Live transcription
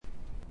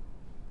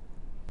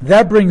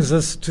That brings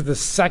us to the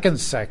second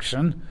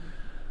section,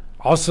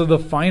 also the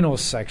final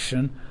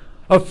section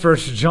of 1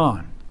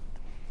 John.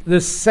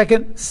 The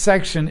second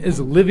section is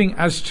living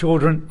as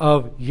children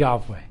of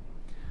Yahweh.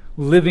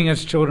 Living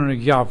as children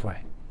of Yahweh.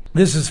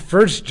 This is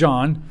 1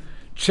 John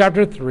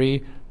chapter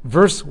 3,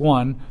 verse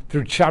 1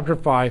 through chapter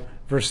 5,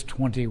 verse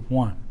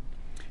 21.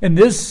 In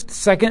this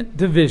second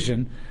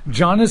division,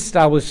 John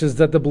establishes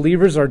that the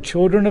believers are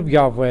children of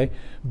Yahweh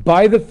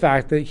by the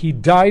fact that he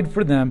died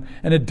for them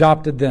and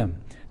adopted them.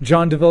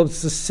 John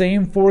develops the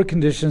same four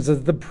conditions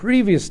as the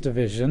previous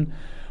division,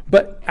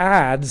 but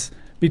adds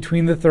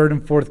between the third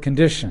and fourth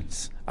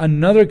conditions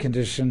another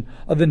condition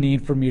of the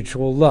need for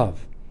mutual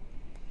love.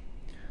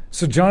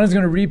 So John is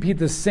going to repeat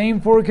the same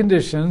four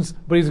conditions,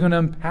 but he's going to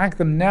unpack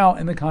them now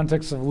in the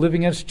context of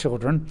living as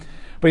children.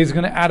 But he's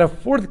going to add a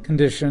fourth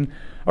condition,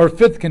 or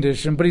fifth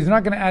condition, but he's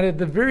not going to add it at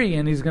the very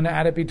end. He's going to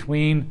add it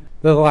between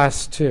the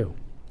last two.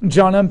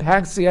 John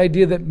unpacks the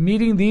idea that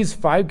meeting these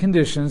five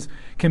conditions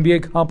can be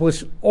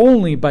accomplished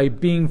only by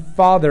being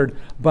fathered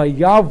by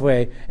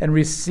Yahweh and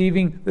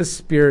receiving the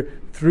Spirit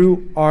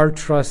through our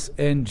trust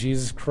in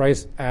Jesus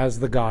Christ as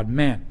the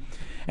God-man.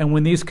 And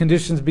when these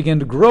conditions begin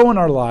to grow in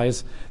our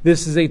lives,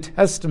 this is a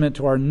testament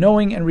to our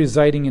knowing and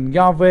residing in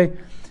Yahweh,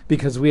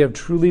 because we have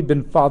truly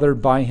been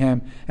fathered by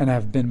him and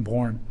have been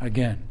born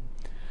again.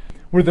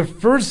 Where the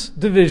first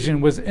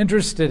division was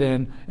interested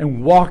in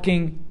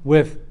walking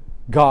with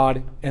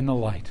God in the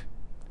light,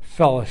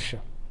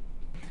 fellowship.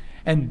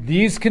 And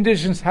these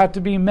conditions have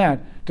to be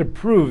met to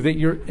prove that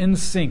you're in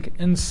sync,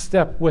 in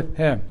step with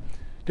him,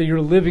 that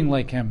you're living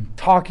like him,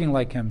 talking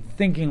like him,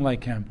 thinking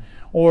like him,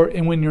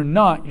 and when you're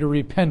not, you're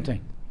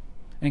repenting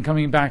and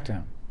coming back to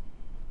him.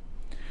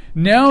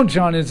 Now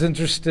John is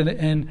interested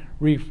in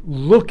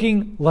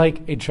looking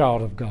like a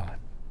child of God.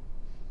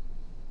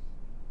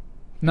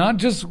 Not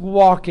just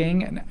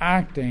walking and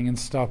acting and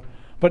stuff,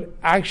 but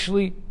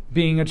actually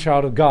being a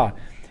child of God.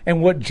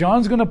 And what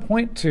John's going to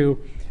point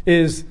to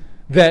is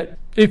that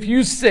if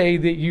you say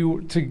that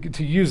you,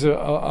 to use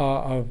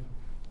an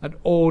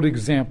old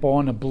example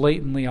and a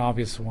blatantly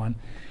obvious one,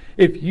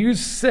 if you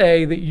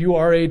say that you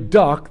are a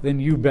duck,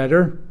 then you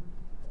better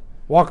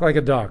walk like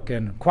a duck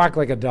and quack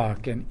like a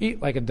duck and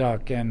eat like a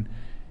duck and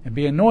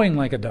be annoying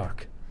like a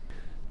duck.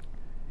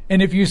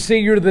 And if you say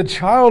you're the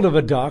child of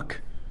a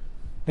duck,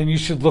 then you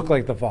should look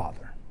like the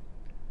Father.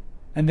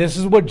 And this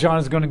is what John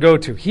is going to go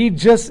to. He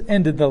just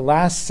ended the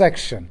last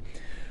section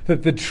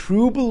that the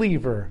true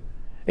believer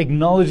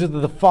acknowledges that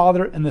the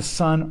Father and the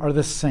Son are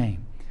the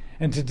same.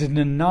 And to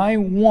deny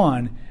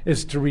one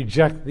is to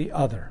reject the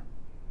other.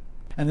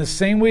 And the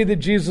same way that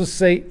Jesus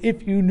say,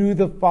 if you knew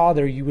the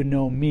Father, you would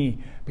know me,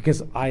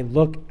 because I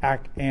look,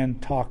 act,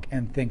 and talk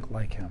and think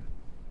like him.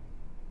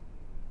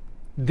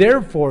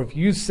 Therefore, if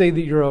you say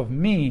that you're of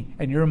me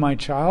and you're my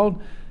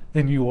child,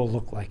 then you will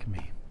look like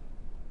me.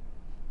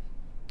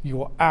 You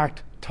will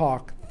act,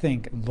 talk,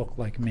 think, and look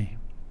like me.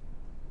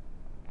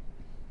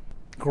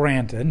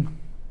 Granted,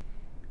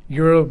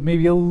 you're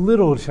maybe a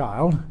little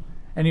child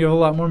and you have a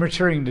lot more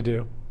maturing to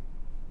do.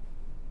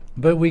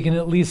 But we can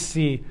at least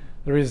see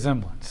the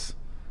resemblance.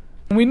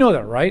 And we know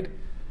that, right?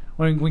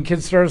 When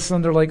kids start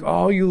something, they're like,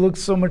 oh, you look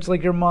so much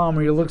like your mom,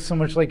 or you look so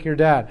much like your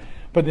dad.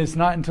 But it's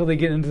not until they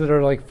get into their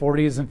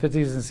 40s and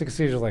 50s and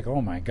 60s, you're like,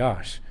 oh my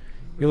gosh,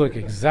 you look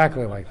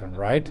exactly like them,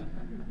 right?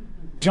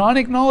 John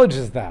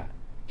acknowledges that.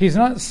 He's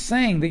not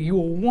saying that you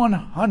will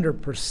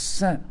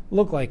 100%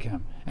 look like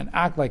him and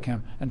act like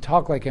him and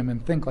talk like him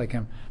and think like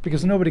him,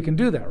 because nobody can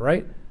do that,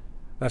 right?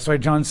 That's why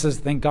John says,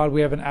 thank God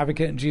we have an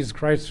advocate in Jesus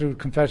Christ through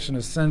confession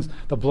of sins.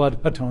 The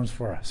blood atones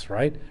for us,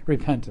 right?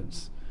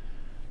 Repentance.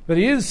 But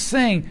he is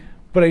saying,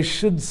 but I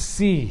should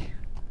see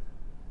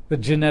the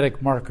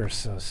genetic markers,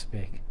 so to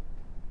speak,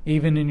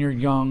 even in your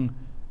young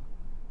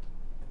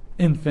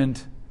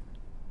infant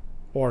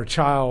or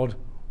child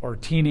or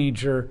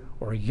teenager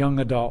or young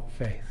adult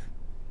faith.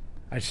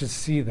 I should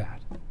see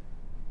that.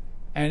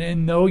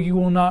 And though you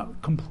will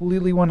not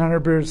completely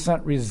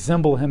 100%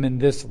 resemble him in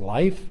this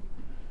life,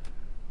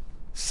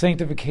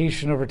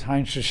 sanctification over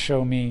time should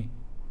show me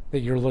that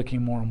you're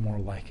looking more and more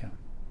like him.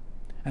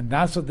 And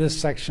that's what this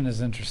section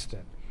is interested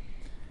in.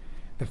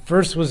 The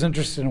first was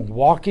interested in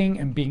walking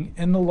and being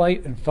in the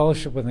light and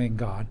fellowship with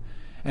God.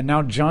 And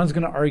now John's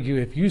going to argue,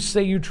 if you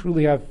say you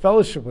truly have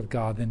fellowship with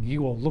God, then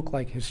you will look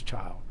like his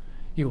child.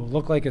 You will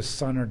look like his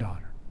son or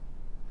daughter.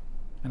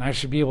 And I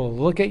should be able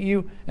to look at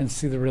you and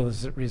see the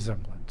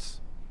resemblance.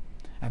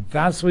 And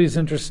that's what he's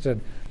interested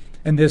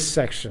in this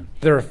section.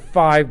 There are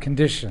 5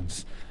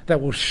 conditions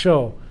that will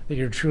show that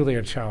you're truly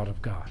a child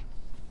of God.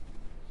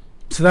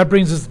 So that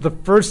brings us to the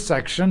first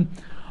section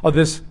of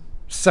this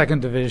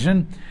second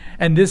division.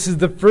 And this is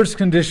the first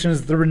condition,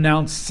 is the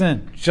renounced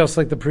sin, just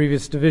like the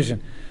previous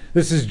division.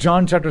 This is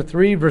John chapter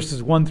 3,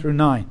 verses 1 through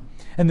 9.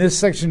 In this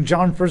section,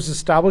 John first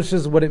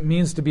establishes what it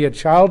means to be a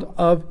child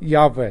of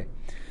Yahweh.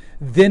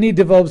 Then he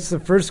develops the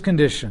first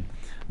condition.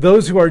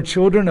 Those who are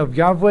children of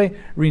Yahweh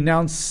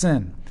renounce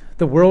sin.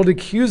 The world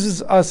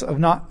accuses us of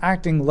not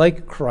acting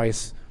like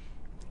Christ,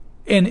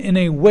 and in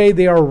a way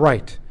they are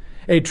right.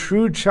 A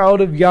true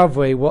child of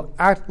Yahweh will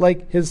act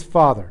like his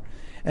father.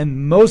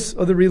 And most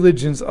of the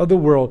religions of the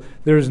world,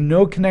 there is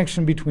no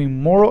connection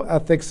between moral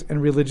ethics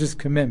and religious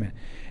commitment.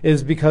 It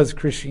is because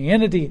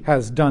Christianity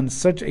has done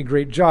such a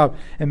great job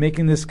in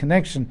making this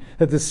connection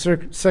that the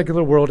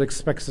secular world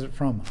expects it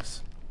from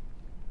us.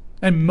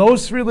 And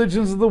most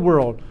religions of the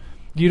world,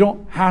 you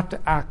don't have to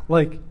act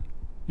like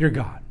you're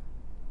God.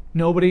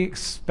 Nobody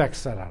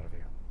expects that out of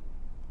you.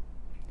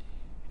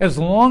 As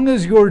long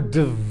as you're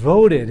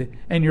devoted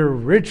in your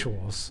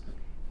rituals,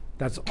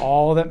 that's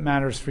all that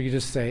matters for you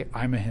to say,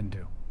 I'm a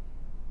Hindu.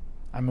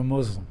 I'm a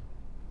Muslim.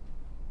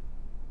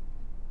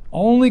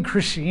 Only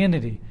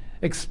Christianity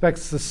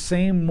expects the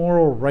same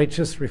moral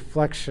righteous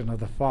reflection of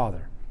the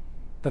Father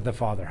that the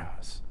Father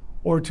has,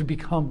 or to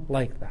become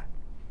like that.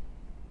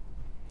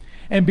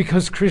 And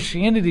because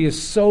Christianity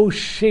has so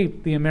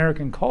shaped the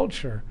American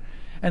culture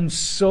and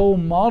so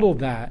modeled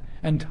that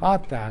and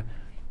taught that,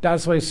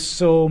 that's why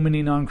so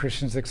many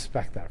non-Christians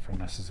expect that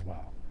from us as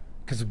well.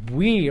 Because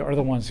we are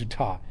the ones who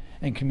taught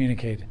and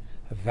communicated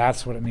that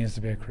that's what it means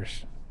to be a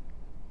Christian.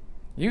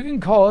 You can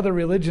call other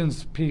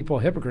religions people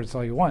hypocrites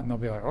all you want, and they'll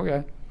be like,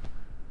 okay.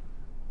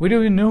 We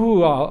don't even know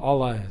who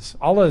Allah is.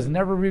 Allah has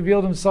never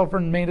revealed himself or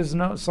made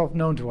himself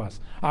known to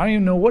us. I don't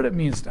even know what it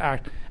means to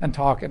act and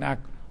talk and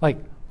act like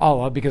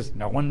Allah, because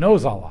no one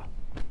knows Allah.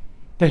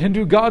 The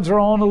Hindu gods are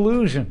all an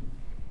illusion.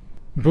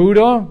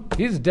 Buddha,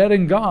 he's dead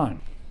and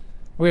gone.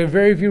 We have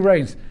very few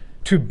writings.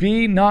 To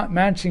be not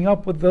matching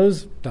up with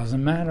those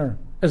doesn't matter,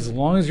 as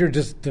long as you're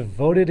just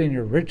devoted in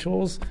your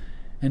rituals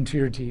and to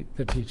your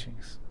the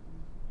teachings.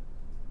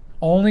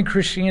 Only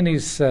Christianity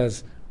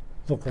says,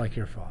 look like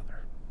your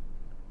Father.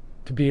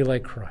 To be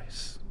like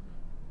Christ.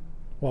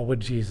 What would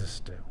Jesus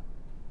do?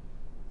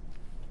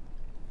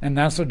 And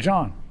that's what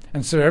John.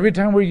 And so every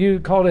time we're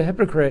called a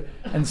hypocrite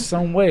in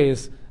some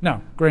ways,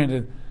 now,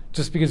 granted,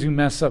 just because you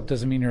mess up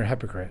doesn't mean you're a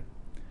hypocrite.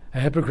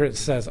 A hypocrite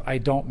says, I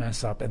don't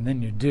mess up, and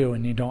then you do,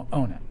 and you don't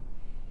own it.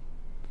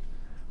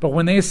 But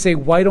when they say,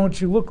 why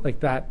don't you look like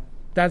that?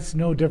 That's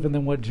no different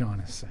than what John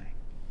is saying.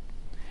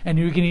 And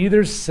you can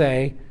either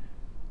say,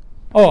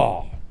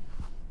 oh,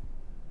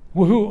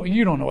 well,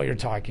 you don't know what you're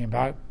talking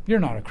about. You're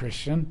not a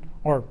Christian,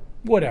 or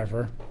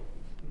whatever.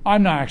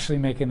 I'm not actually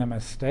making a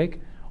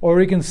mistake. Or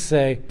we can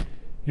say,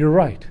 you're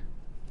right,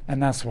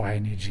 and that's why I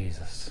need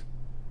Jesus.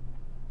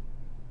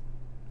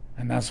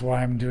 And that's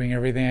why I'm doing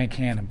everything I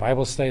can in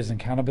Bible studies and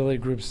accountability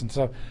groups and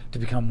stuff to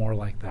become more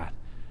like that.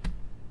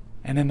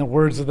 And in the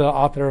words of the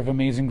author of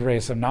Amazing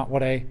Grace, I'm not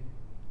what I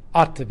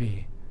ought to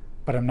be,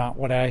 but I'm not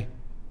what I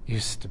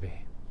used to be.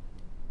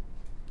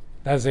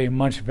 That is a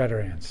much better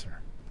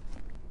answer.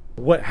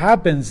 What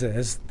happens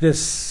is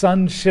this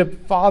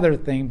sonship father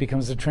thing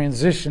becomes a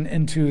transition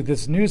into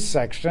this new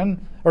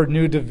section or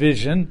new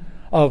division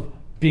of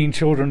being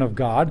children of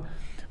God,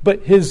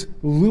 but his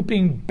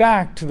looping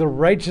back to the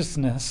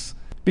righteousness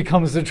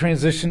becomes the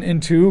transition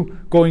into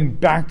going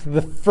back to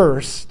the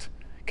first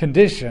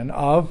condition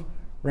of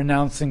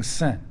renouncing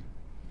sin.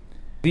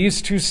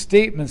 These two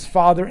statements,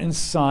 Father and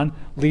Son,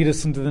 lead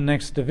us into the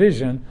next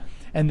division,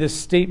 and this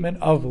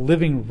statement of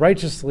living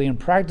righteously and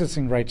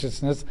practicing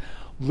righteousness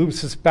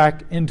loops us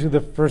back into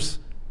the first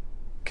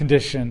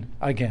condition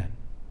again,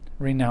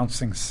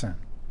 renouncing sin.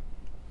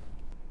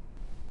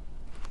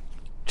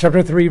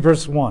 Chapter 3,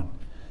 verse 1.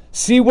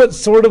 See what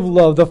sort of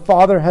love the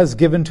Father has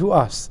given to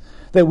us,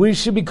 that we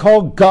should be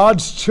called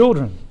God's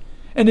children.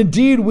 And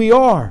indeed we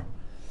are.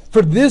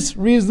 For this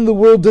reason the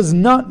world does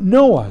not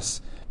know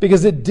us,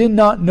 because it did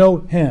not know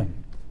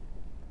him.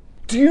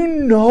 Do you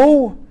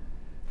know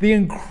the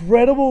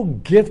incredible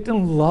gift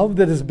and love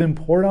that has been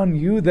poured on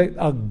you, that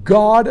a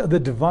God of the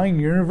divine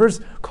universe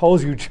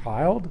calls you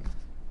child?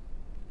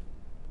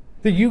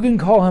 That you can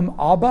call him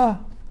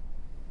Abba?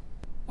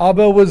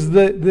 Abba was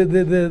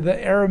the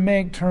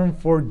Aramaic term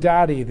for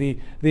daddy,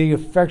 the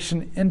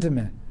affection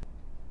intimate.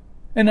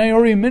 And I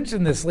already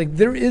mentioned this, like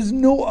there is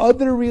no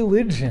other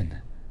religion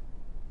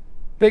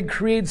that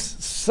creates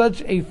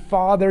such a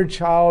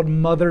father-child,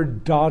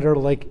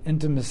 mother-daughter-like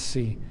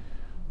intimacy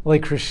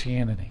like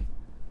Christianity.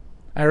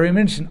 I already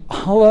mentioned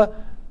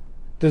Allah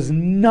does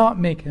not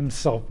make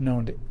himself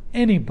known to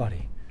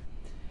anybody.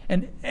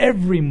 And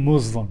every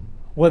Muslim,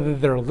 whether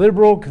they're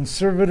liberal,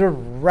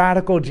 conservative,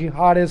 radical,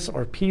 jihadist,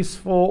 or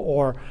peaceful,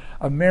 or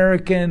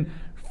American,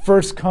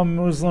 first-come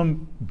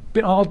Muslim,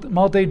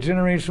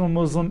 multi-generational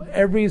Muslim,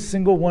 every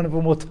single one of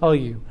them will tell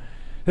you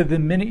that the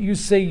minute you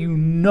say you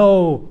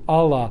know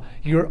Allah,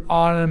 you're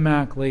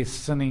automatically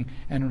sinning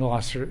and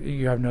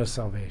you have no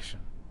salvation.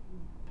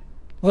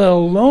 Let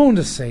alone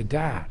to say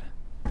dad,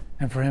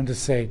 and for him to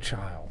say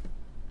child.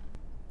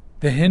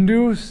 The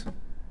Hindus,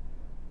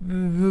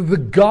 the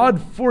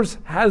God force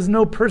has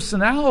no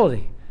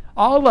personality.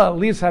 Allah at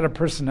least had a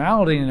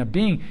personality and a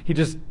being. He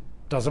just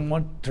doesn't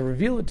want to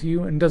reveal it to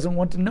you and doesn't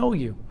want to know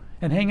you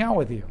and hang out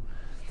with you.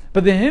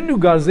 But the Hindu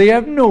gods, they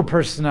have no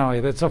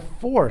personality. That's a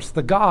force,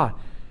 the God.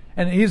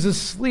 And he's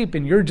asleep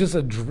and you're just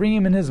a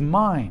dream in his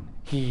mind.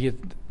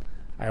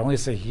 I only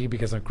say he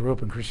because I grew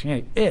up in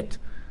Christianity.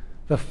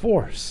 The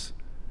force.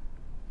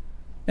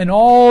 And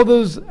all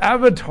those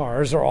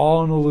avatars are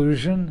all an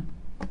illusion.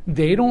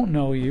 They don't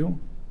know you.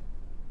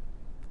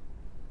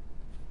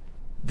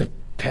 The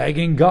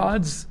pagan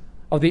gods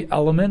of the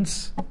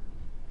elements,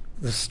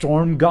 the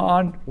storm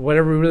god,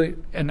 whatever really,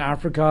 in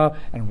Africa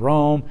and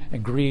Rome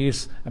and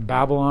Greece and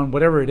Babylon,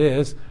 whatever it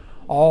is,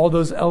 all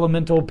those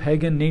elemental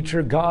pagan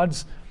nature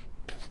gods,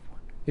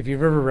 if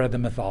you've ever read the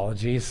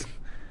mythologies,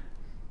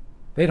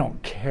 they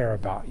don't care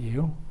about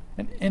you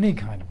in any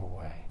kind of a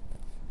way.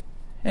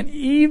 And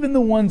even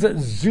the ones that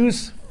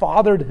Zeus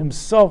fathered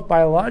himself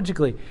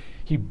biologically,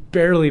 he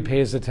barely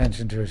pays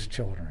attention to his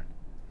children.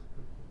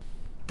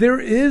 There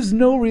is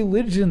no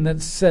religion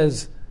that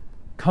says,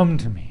 "Come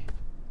to me,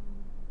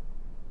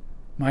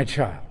 my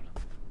child.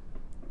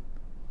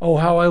 Oh,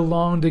 how I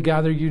long to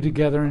gather you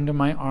together into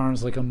my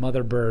arms like a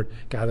mother bird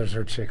gathers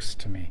her chicks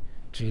to me,"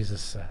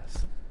 Jesus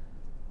says.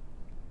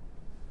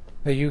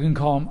 That you can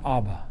call him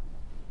Abba,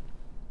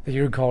 that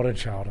you're called a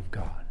child of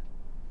God.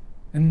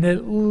 And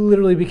that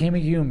literally became a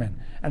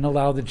human and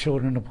allowed the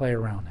children to play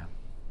around him.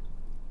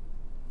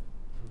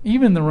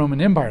 Even the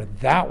Roman Empire,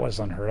 that was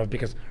unheard of,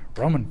 because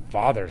Roman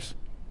fathers,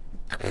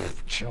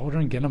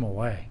 children, get them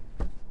away.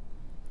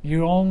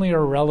 You only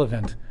are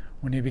relevant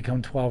when you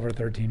become 12 or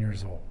 13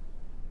 years old.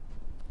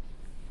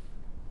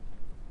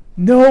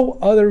 No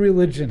other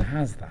religion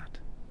has that.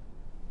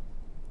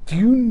 Do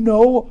you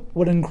know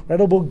what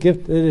incredible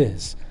gift it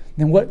is,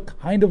 and what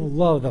kind of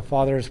love the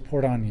Father has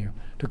poured on you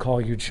to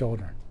call you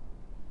children?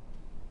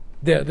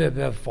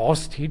 The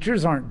false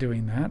teachers aren't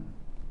doing that.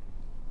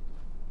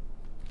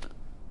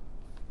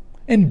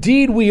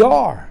 Indeed, we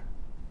are.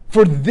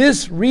 For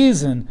this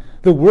reason,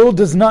 the world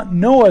does not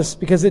know us,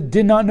 because it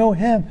did not know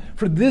him.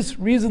 For this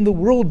reason, the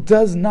world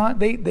does not,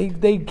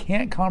 they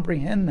can't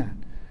comprehend that.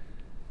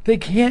 They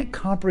can't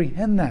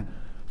comprehend that.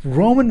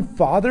 Roman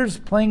fathers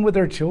playing with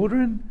their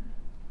children?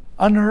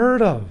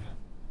 Unheard of.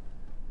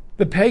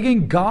 The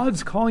pagan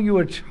gods calling you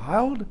a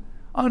child?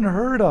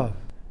 Unheard of.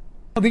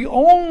 The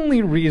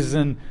only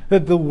reason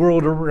that the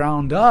world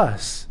around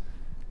us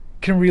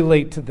can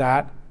relate to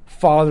that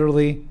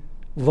fatherly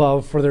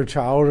love for their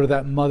child, or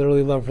that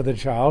motherly love for the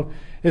child,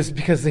 is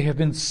because they have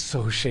been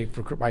so shaped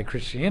by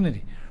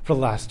Christianity for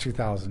the last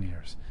 2,000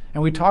 years.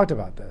 And we talked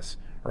about this,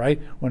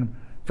 right? When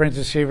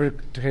Francis Schaeffer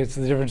creates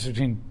the difference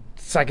between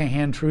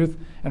second-hand truth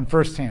and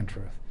first-hand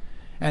truth.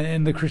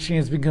 And the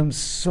Christianity has become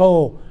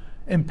so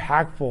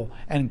impactful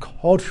and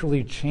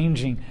culturally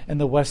changing in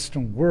the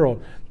Western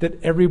world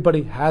that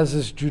everybody has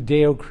this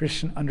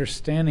Judeo-Christian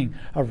understanding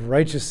of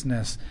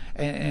righteousness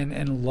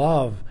and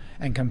love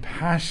and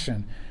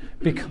compassion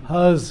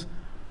because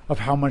of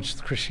how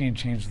much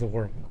Christianity changed the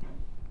world.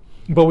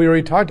 But we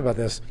already talked about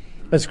this.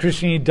 As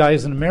Christianity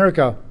dies in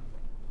America,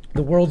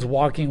 the world's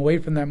walking away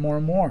from that more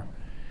and more.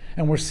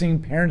 And we're seeing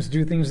parents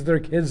do things with their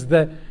kids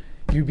that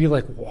you'd be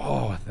like,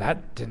 whoa,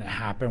 that didn't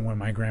happen when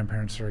my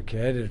grandparents were a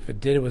kid. If it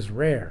did, it was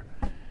rare.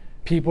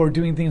 People are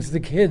doing things to the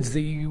kids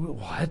that you,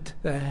 what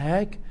the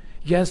heck?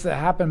 Yes, that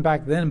happened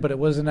back then, but it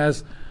wasn't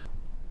as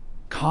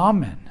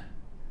common.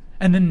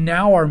 And then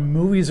now our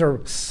movies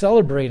are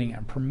celebrating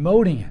and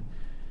promoting it.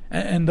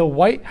 And the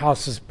White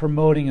House is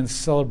promoting and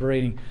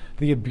celebrating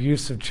the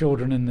abuse of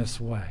children in this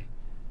way.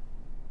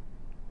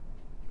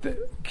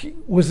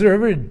 Was there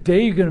ever a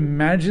day you can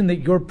imagine that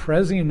your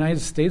president of the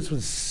United States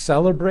would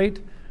celebrate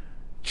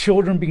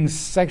children being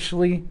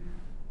sexually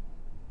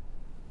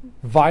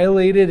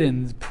violated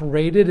and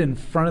paraded in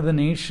front of the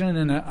nation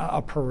in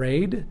a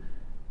parade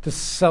to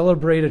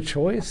celebrate a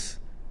choice?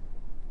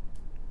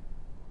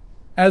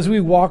 As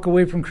we walk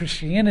away from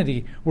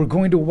Christianity, we're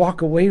going to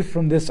walk away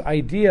from this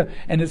idea,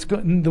 and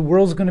the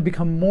world's going to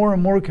become more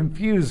and more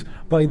confused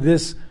by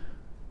this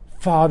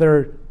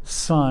father,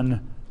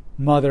 son,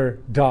 mother,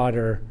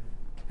 daughter,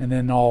 and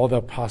then all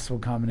the possible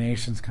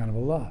combinations kind of a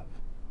love.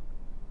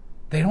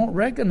 They don't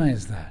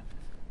recognize that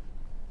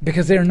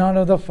because they are not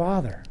of the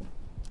Father.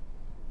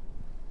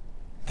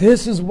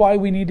 This is why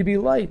we need to be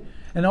light.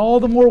 And all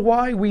the more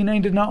why we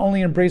need to not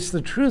only embrace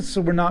the truth so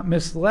we're not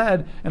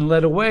misled and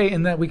led away,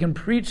 and that we can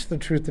preach the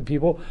truth to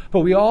people, but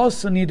we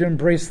also need to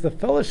embrace the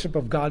fellowship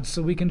of God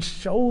so we can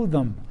show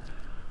them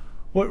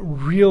what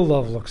real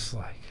love looks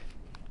like.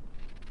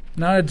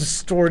 Not a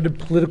distorted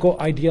political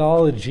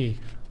ideology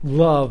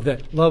love,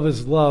 that love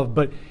is love,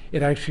 but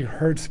it actually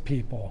hurts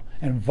people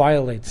and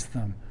violates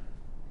them.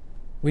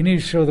 We need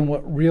to show them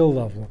what real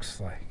love looks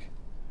like.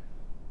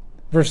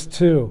 Verse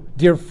 2,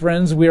 dear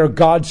friends, we are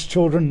God's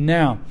children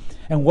now,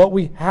 and what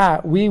we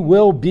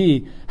will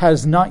be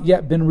has not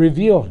yet been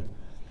revealed.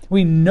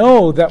 We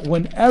know that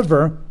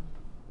whenever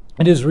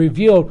it is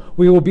revealed,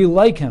 we will be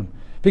like him,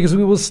 because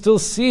we will still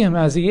see him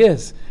as he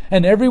is.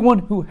 And everyone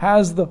who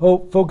has the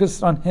hope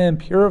focused on him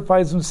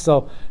purifies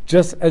himself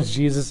just as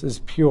Jesus is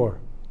pure.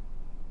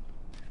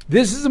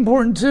 This is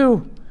important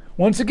too.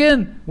 Once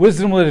again,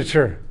 wisdom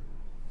literature.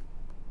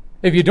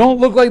 If you don't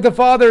look like the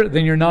Father,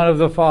 then you're not of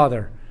the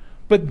Father.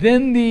 But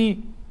then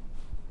the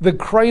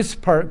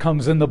Christ part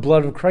comes in, the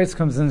blood of Christ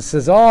comes in and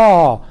says,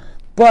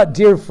 but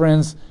dear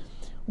friends,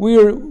 we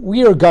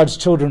are God's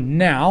children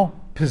now,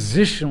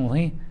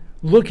 positionally,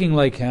 looking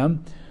like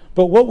him.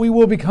 But what we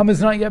will become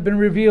has not yet been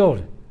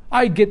revealed.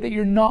 I get that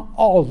you're not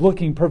all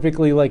looking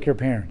perfectly like your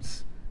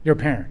parent.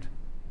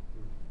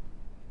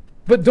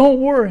 But don't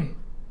worry.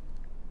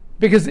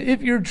 Because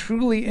if you're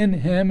truly in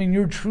him and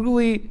you're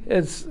truly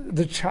as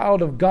the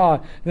child of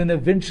God, then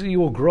eventually you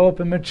will grow up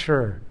and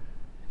mature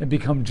and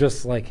become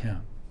just like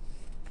him.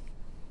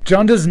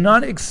 John does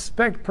not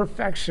expect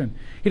perfection.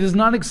 He does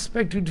not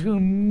expect you to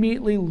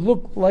immediately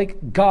look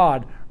like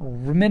God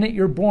the minute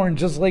you're born,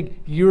 just like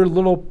your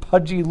little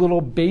pudgy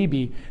little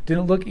baby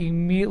didn't look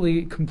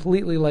immediately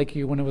completely like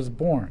you when it was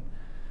born.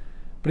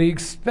 But he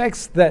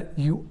expects that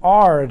you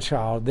are a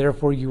child,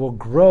 therefore you will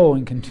grow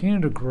and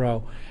continue to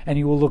grow, and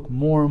you will look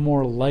more and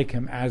more like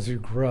him as you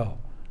grow.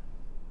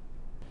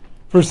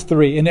 Verse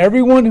 3, and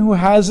everyone who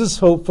has this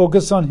hope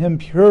focused on him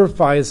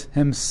purifies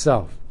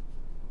himself.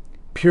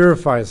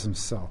 Purifies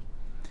himself.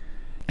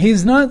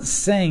 He's not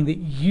saying that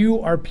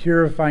you are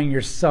purifying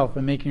yourself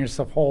and making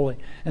yourself holy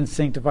and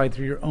sanctified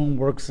through your own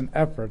works and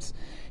efforts.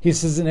 He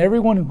says, and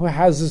everyone who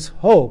has this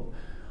hope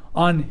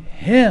on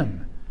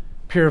him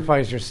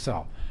purifies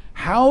yourself.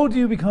 How do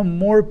you become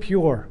more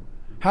pure?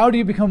 How do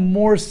you become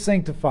more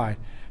sanctified?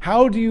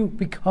 How do you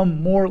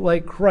become more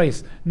like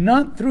Christ?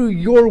 Not through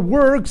your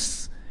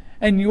works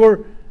and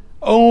your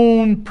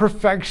own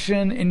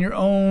perfection and your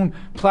own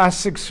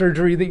plastic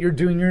surgery that you're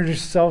doing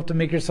yourself to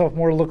make yourself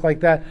more look like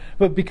that,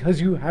 but because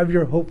you have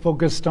your hope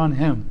focused on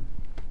him.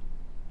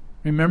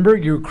 Remember,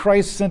 you're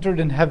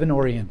Christ-centered and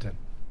heaven-oriented.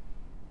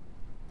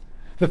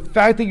 The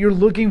fact that you're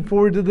looking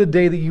forward to the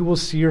day that you will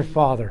see your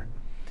Father,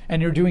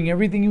 and you're doing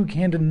everything you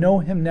can to know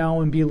him now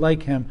and be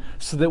like him,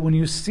 so that when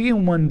you see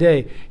him one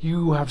day,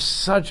 you have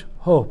such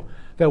hope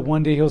that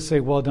one day he'll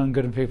say, well done,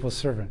 good and faithful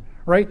servant.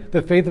 Right?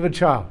 The faith of a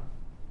child.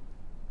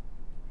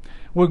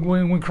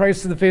 When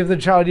Christ said the faith of the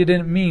child, he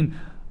didn't mean,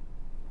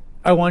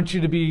 I want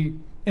you to be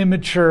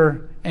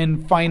immature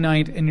and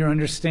finite in your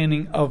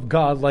understanding of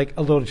God like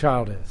a little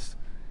child is.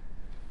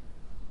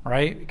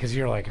 Right? Because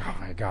you're like, oh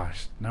my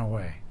gosh, no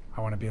way.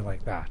 I want to be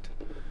like that.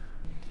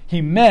 He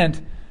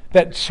meant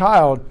that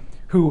child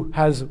who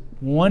has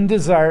one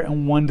desire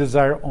and one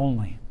desire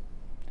only,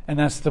 and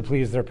that's to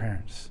please their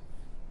parents.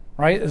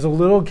 Right? As a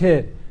little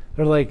kid,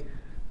 they're like,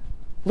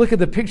 look at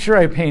the picture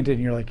I painted.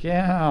 And you're like,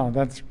 yeah,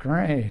 that's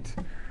great.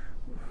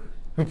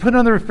 We put it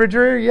on the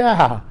refrigerator?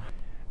 Yeah.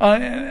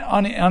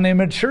 On a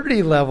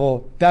maturity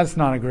level, that's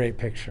not a great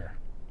picture.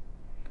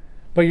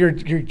 But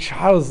your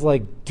child is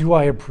like, do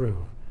I approve?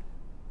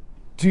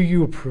 Do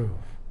you approve?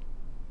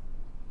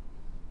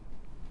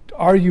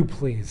 Are you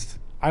pleased?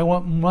 I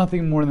want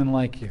nothing more than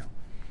like you.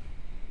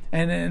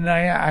 And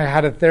I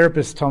had a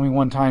therapist tell me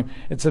one time,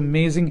 it's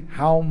amazing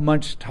how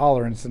much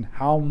tolerance and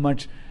how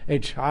much a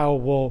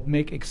child will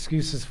make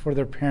excuses for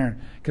their parent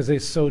because they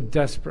so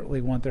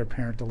desperately want their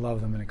parent to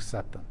love them and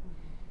accept them.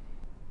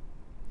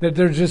 That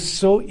they're just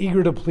so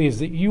eager to please,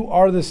 that you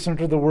are the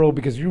center of the world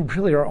because you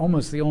really are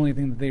almost the only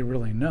thing that they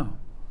really know.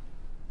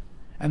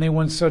 And they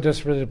want so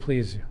desperately to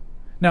please you.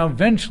 Now,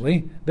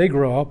 eventually, they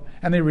grow up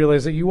and they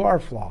realize that you are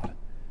flawed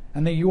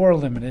and that you are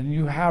limited and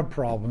you have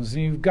problems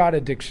and you've got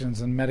addictions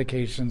and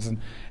medications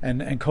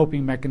and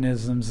coping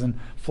mechanisms and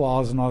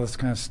flaws and all this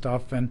kind of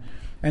stuff. And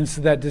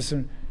so that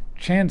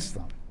disenchants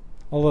them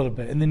a little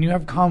bit. And then you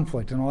have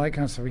conflict and all that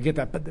kind of stuff. We get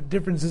that. But the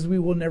difference is we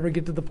will never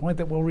get to the point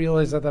that we'll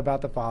realize that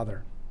about the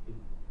Father.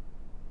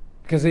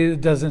 Because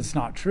it's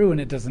not true and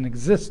it doesn't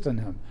exist in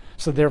him.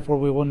 So therefore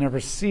we will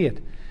never see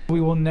it. We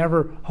will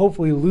never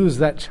hopefully lose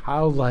that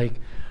childlike,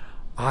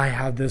 I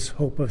have this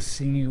hope of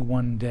seeing you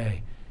one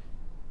day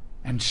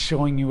and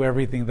showing you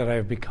everything that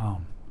I've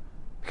become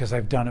because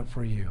I've done it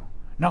for you.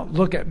 Not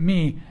look at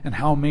me and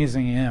how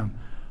amazing I am,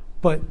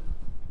 but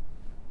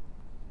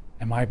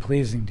am I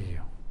pleasing to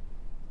you?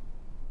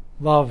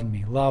 Love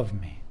me, love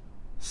me.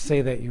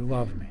 Say that you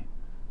love me.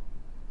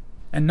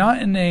 And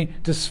not in a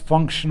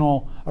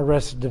dysfunctional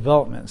Arrested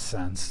Development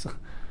sense,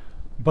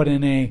 but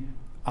in a,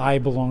 I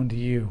belong to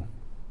you,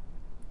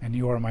 and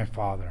you are my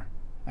Father,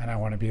 and I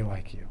want to be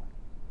like you.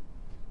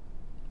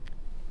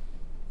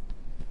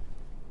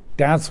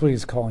 That's what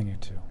he's calling you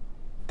to.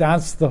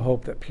 That's the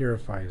hope that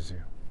purifies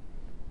you.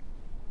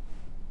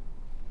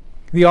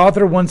 The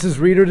author wants his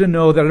reader to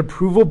know that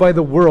approval by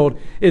the world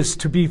is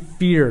to be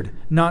feared,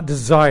 not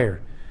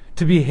desired.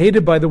 To be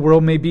hated by the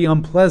world may be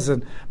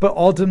unpleasant, but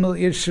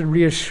ultimately it should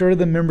reassure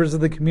the members of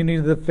the community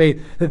of the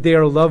faith that they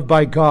are loved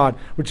by God,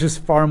 which is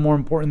far more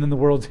important than the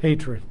world's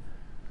hatred.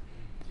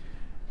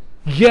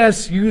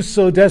 Yes, you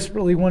so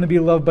desperately want to be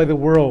loved by the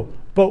world,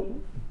 but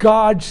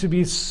God should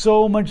be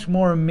so much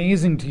more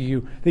amazing to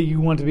you that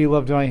you want to be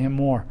loved by him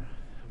more.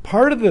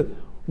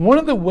 One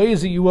of the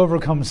ways that you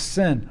overcome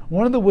sin,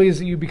 one of the ways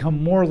that you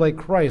become more like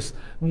Christ,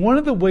 one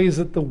of the ways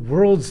that the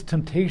world's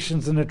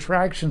temptations and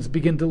attractions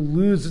begin to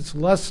lose its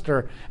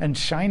luster and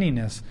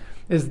shininess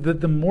is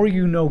that the more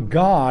you know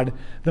God,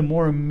 the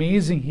more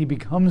amazing he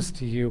becomes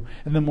to you,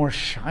 and the more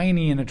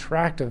shiny and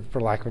attractive,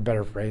 for lack of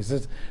better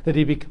phrases, that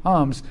he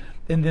becomes,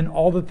 and then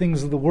all the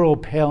things of the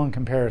world pale in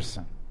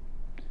comparison.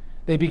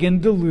 They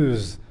begin to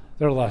lose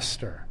their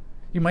luster.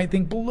 You might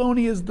think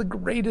bologna is the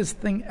greatest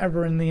thing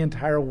ever in the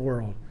entire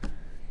world.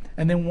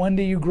 And then one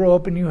day you grow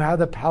up and you have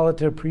the palate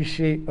to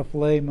appreciate a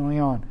filet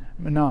mignon.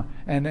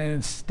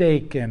 And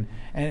steak and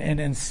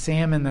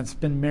salmon that's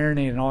been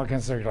marinated and all that kind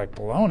of stuff. You're like,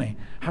 bologna?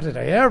 How did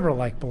I ever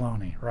like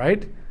bologna,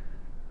 right?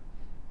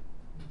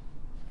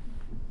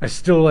 I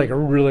still like a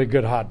really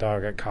good hot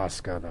dog at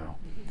Costco, though.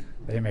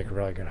 They make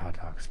really good hot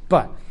dogs.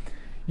 But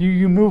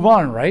you move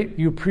on, right?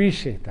 You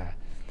appreciate that.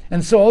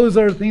 And so all those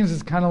other things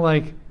is kind of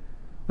like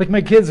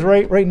my kids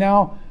right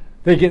now,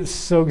 they get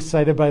so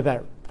excited by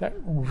that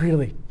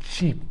really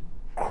cheap,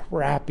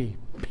 crappy,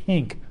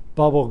 pink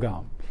bubble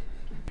gum.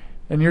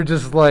 And you're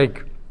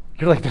like,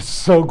 that's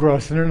so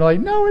gross. And they're like,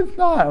 no, it's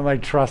not. I'm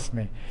like, trust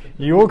me.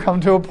 You will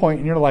come to a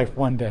point in your life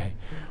one day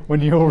when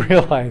you'll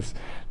realize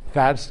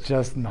that's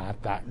just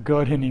not that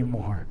good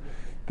anymore.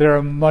 There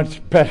are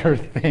much better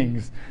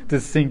things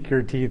to sink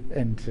your teeth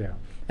into.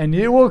 And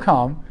it will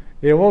come.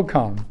 It will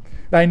come.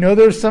 I know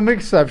there's some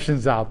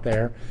exceptions out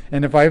there.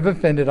 And if I've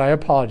offended, I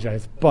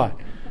apologize. But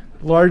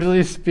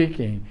largely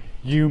speaking,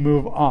 you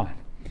move on.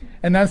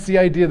 And that's the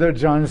idea that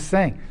John is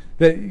saying.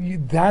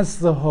 That's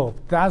the hope.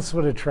 That's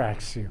what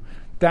attracts you.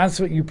 That's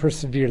what you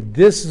persevere.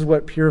 This is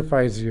what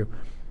purifies you.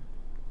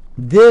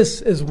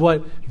 This is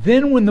what,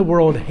 then when the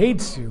world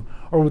hates you,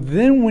 or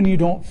then when you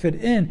don't fit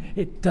in,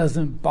 it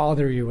doesn't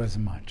bother you as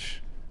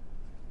much.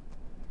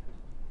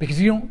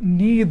 Because you don't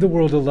need the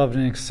world to love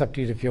and accept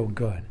you to feel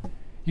good.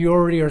 You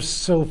already are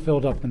so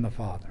filled up in the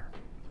Father.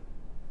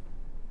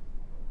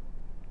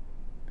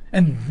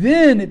 And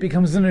then it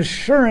becomes an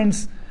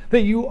assurance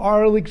that you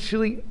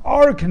actually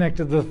are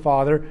connected to the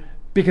Father,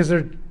 because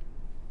they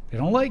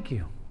don't like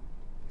you.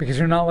 Because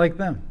you're not like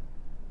them.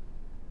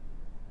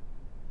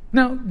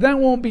 Now, that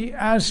won't be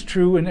as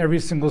true in every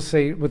single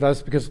state with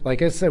us, because,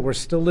 like I said, we're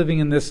still living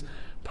in this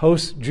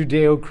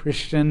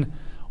post-Judeo-Christian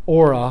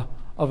aura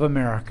of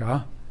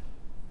America.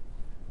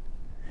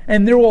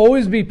 And there will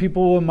always be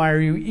people who admire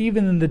you,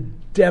 even in the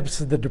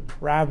depths of the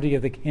depravity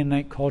of the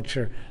Canaanite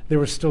culture. There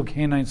were still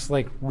Canaanites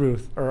like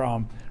Ruth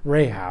or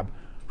Rahab,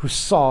 who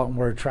saw it and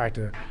were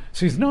attracted.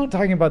 So he's not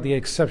talking about the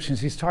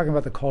exceptions. He's talking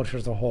about the culture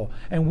as a whole.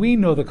 And we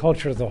know the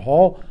culture as a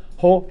whole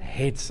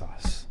hates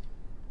us.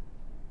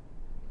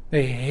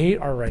 They hate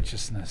our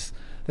righteousness.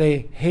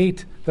 They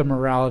hate the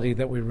morality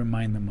that we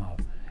remind them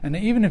of. And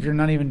even if you're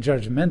not even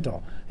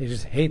judgmental, they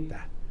just hate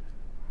that.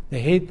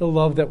 They hate the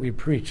love that we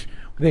preach.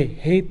 They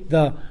hate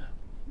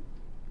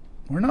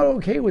we're not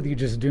okay with you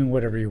just doing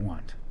whatever you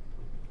want.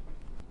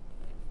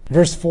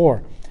 Verse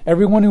 4,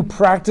 everyone who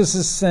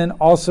practices sin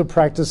also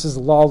practices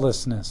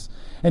lawlessness.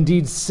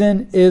 Indeed,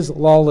 sin is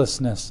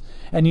lawlessness.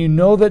 And you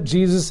know that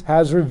Jesus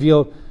was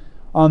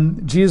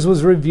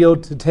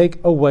revealed to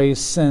take away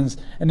sins,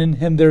 and in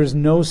him there is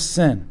no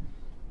sin.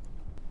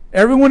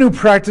 Everyone who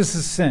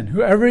practices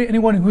sin,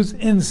 anyone who's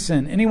in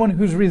sin, anyone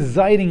who's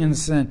residing in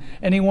sin,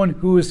 anyone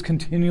who is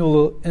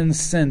continual in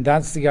sin,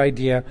 that's the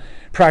idea,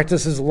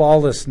 practices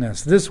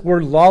lawlessness. This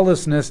word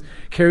lawlessness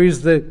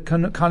carries the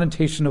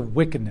connotation of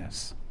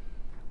wickedness,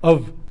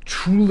 of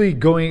truly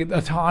going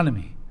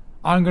autonomy.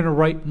 I'm going to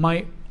write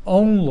my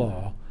own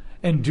law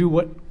and do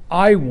what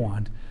I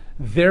want.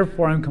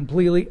 Therefore, I'm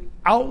completely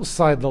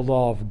outside the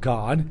law of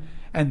God,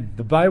 and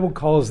the Bible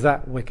calls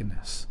that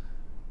wickedness.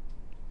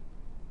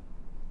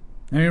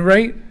 I mean,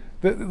 right?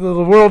 The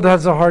world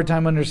has a hard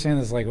time understanding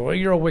this. Like, well,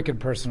 you're a wicked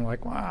person. We're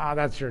like, wow,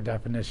 that's your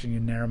definition,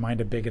 you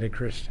narrow-minded, bigoted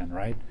Christian,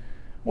 right?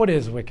 What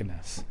is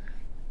wickedness?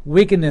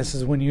 Wickedness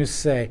is when you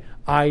say,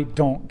 I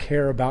don't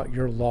care about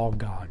your law,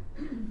 God.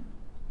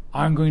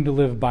 I'm going to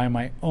live by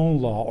my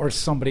own law or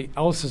somebody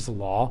else's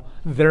law,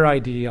 their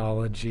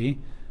ideology,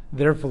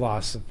 their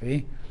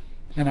philosophy,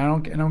 and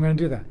I'm going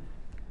to do that.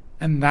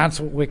 And that's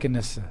what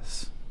wickedness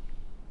is.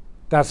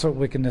 That's what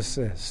wickedness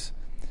is.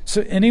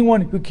 So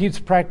anyone who keeps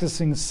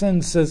practicing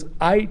sin says,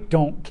 I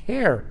don't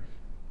care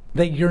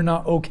that you're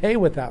not okay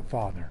with that,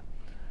 Father.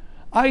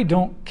 I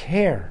don't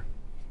care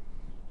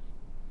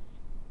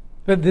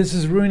that this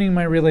is ruining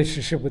my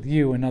relationship with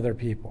you and other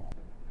people.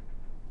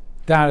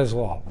 That is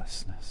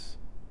lawlessness.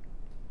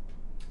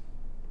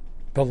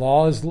 The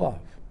law is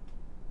love.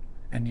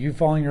 And you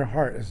following your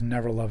heart is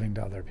never loving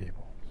to other people.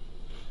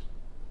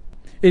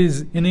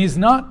 And he's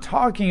not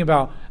talking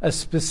about a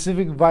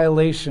specific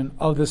violation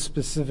of the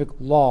specific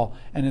law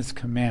and its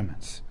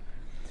commandments.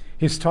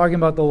 He's talking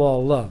about the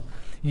law of love.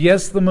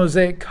 Yes, the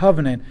Mosaic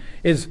covenant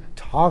is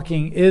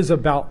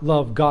about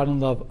love God and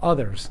love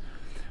others.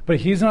 But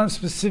he's not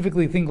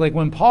specifically thinking, like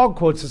when Paul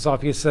quotes this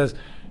off, he says,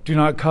 do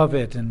not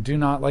covet and do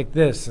not like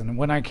this. And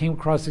when I came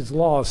across these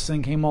laws,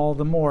 sin came all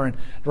the more. And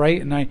right,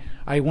 and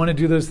I want to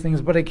do those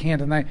things, but I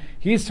can't. And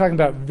he's talking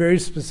about very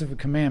specific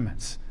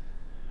commandments.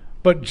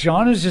 But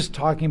John is just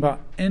talking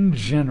about in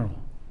general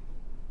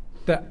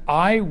that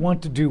I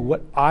want to do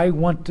what I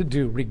want to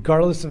do,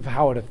 regardless of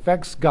how it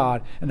affects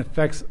God and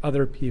affects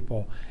other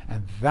people.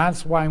 And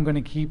that's why I'm going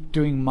to keep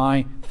doing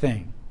my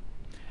thing.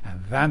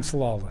 And that's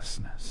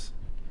lawlessness.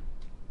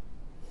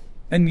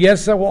 And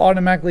yes, that will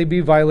automatically be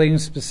violating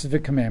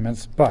specific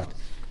commandments, but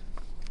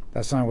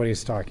that's not what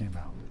he's talking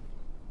about.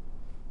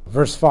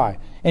 Verse 5,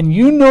 and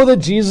you know that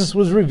Jesus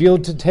was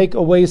revealed to take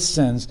away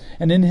sins,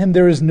 and in him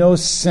there is no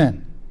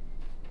sin.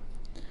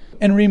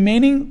 in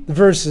remaining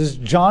verses,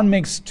 John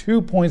makes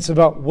 2 points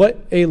about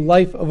what a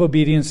life of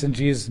obedience in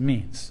Jesus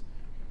means.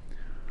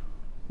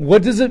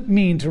 What does it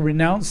mean to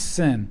renounce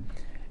sin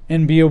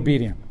and be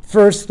obedient?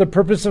 First, the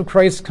purpose of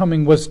Christ's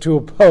coming was to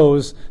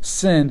oppose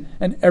sin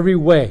in every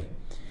way.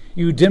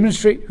 You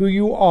demonstrate who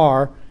you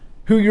are,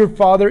 who your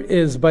Father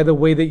is, by the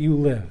way that you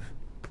live.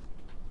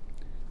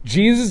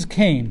 Jesus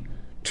came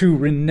to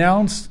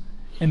renounce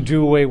and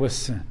do away with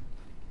sin.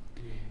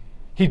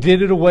 He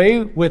did it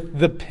away with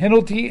the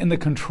penalty and the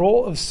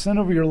control of sin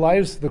over your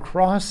lives, the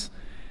cross,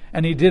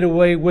 and he did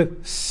away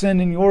with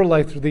sin in your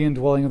life through the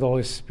indwelling of the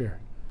Holy Spirit.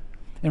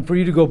 And for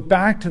you to go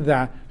back to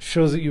that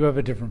shows that you have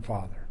a different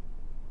Father.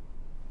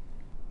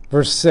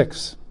 Verse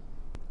 6,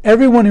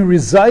 everyone who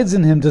resides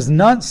in him does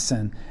not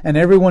sin, and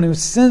everyone who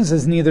sins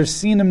has neither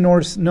seen him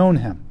nor known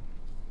him.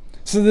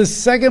 So the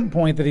second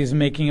point that he's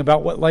making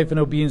about what life and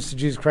obedience to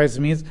Jesus Christ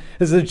means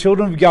is that the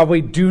children of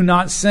Yahweh do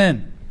not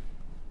sin.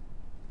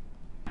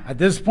 At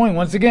this point,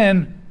 once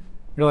again,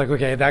 you're like,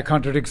 okay, that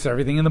contradicts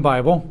everything in the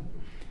Bible.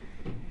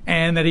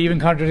 And that even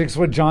contradicts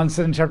what John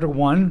said in chapter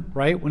 1,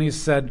 right? When he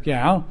said,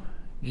 yeah,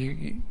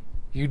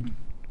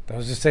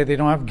 those who say they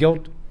don't have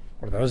guilt,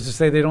 or those who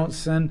say they don't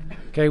sin,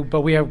 okay,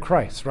 but we have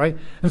Christ, right?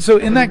 And so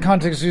in that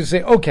context, you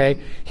say, okay,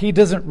 he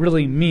doesn't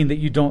really mean that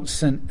you don't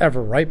sin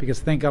ever, right? Because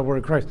thank God we're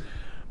in Christ.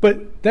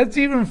 But that's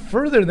even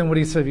further than what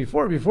he said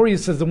before. Before he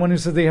says the one who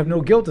says they have no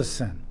guilt to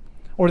sin,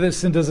 or that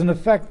sin doesn't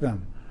affect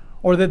them,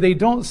 or that they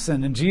don't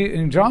sin.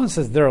 And John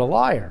says they're a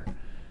liar.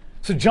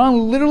 So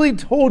John literally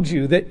told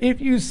you that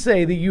if you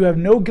say that you have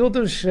no guilt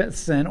of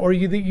sin, or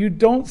that you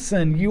don't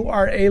sin, you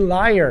are a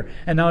liar.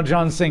 And now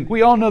John's saying,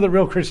 we all know that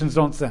real Christians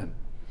don't sin.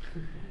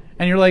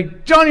 And you're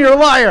like, John, you're a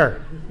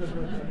liar.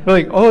 You're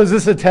like, oh, is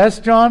this a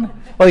test,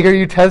 John? Like, are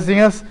you testing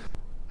us?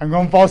 I'm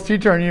going false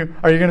teacher, are you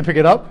going to pick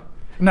it up?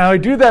 Now, I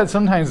do that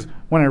sometimes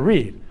when I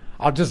read.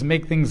 I'll just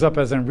make things up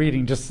as I'm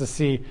reading just to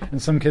see. And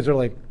some kids are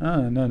like,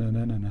 oh, no.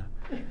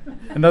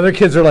 And other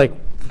kids are like,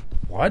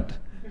 what?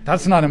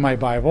 That's not in my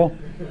Bible.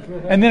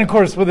 And then, of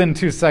course, within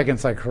 2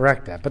 seconds, I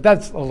correct that. But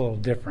that's a little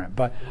different.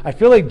 But I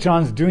feel like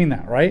John's doing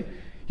that, right?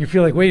 You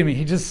feel like, wait a minute,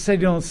 he just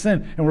said you don't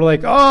sin. And we're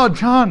like, oh,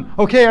 John,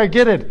 okay, I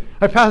get it.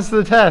 I passed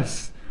the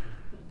test.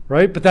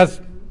 Right?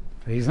 But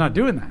he's not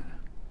doing that.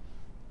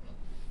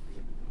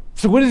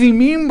 So what does he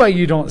mean by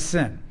you don't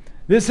sin?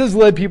 This has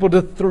led people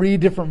to 3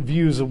 different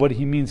views of what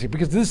he means here,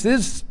 because this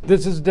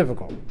is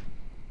difficult.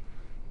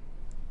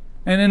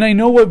 And I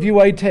know what view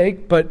I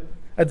take, but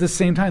at the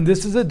same time,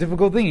 this is a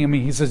difficult thing. I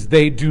mean, he says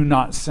they do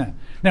not sin.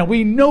 Now,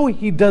 we know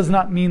he does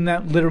not mean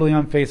that literally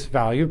on face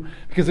value,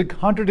 because it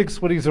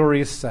contradicts what he's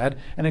already said,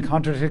 and it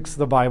contradicts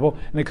the Bible,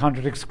 and it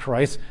contradicts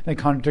Christ, and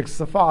it contradicts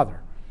the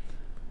Father.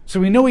 So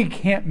we know he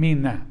can't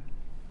mean that.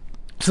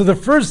 So the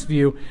first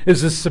view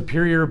is the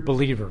superior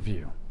believer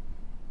view.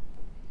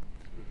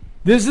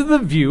 This is the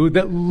view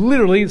that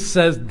literally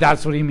says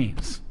that's what he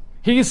means.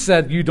 He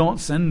said you don't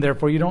sin,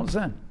 therefore you don't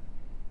sin.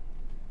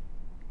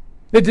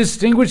 It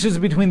distinguishes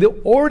between the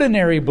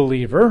ordinary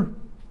believer,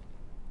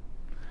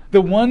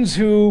 the ones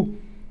who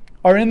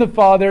are in the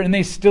Father and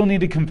they still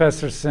need to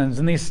confess their sins,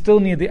 and they still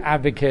need the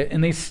advocate,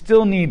 and they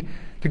still need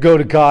to go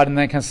to God and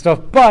that kind of stuff.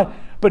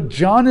 But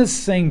John is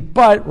saying,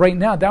 but right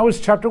now, that was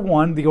chapter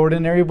 1, the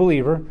ordinary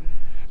believer.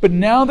 But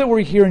now that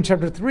we're here in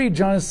chapter 3,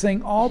 John is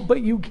saying,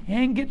 but you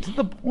can get to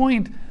the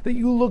point that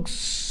you look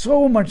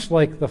so much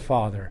like the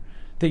Father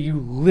that you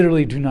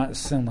literally do not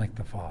sin like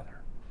the Father.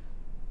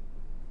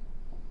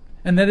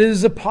 And that it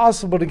is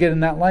possible to get in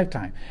that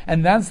lifetime.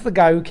 And that's the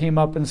guy who came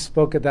up and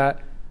spoke at that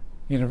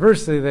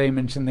university. They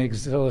mentioned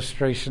the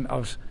illustration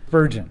of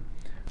Virgin.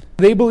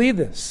 They believe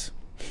this.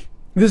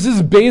 This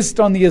is based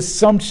on the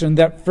assumption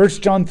that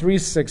 1 John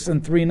 3:6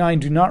 and 3:9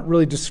 do not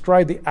really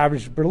describe the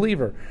average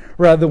believer,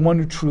 rather the one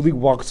who truly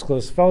walks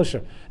close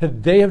fellowship.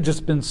 That they have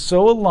just been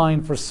so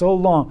aligned for so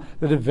long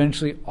that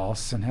eventually all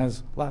sin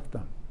has left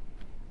them.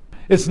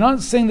 It's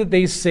not saying that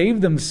they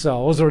saved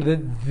themselves or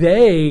that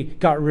they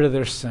got rid of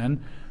their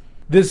sin.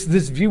 This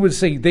view would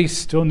say they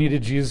still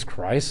needed Jesus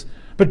Christ.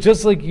 But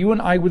just like you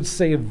and I would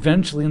say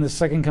eventually in the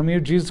second coming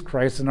of Jesus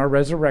Christ in our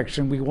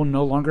resurrection, we will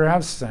no longer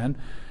have sin.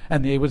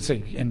 And they would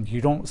say, and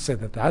you don't say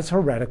that that's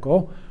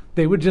heretical.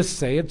 They would just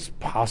say it's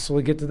possible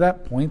to get to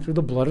that point through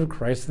the blood of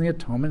Christ and the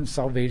atonement and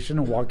salvation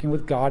and walking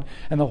with God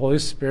and the Holy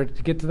Spirit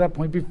to get to that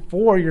point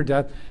before your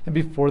death and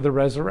before the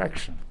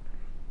resurrection.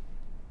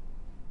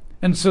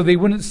 And so they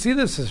wouldn't see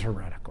this as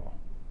heretical.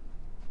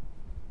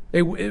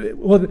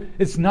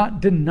 It's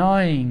not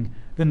denying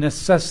the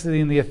necessity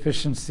and the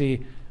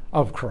efficiency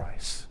of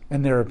Christ,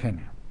 in their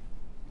opinion.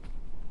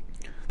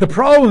 The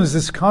problem is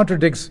this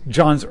contradicts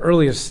John's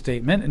earliest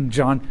statement in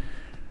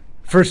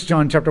 1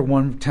 John chapter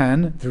 1,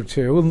 10 through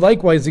 2. And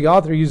likewise, the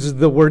author uses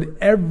the word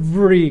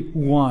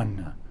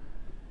everyone.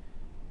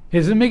 He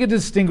doesn't make a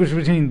distinction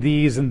between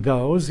these and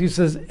those. He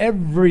says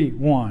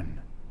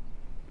everyone.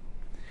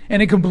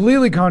 And it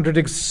completely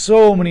contradicts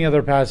so many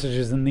other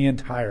passages in the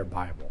entire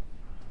Bible.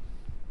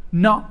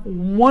 Not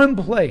one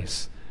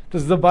place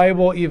does the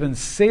Bible even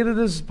say that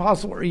this is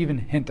possible or even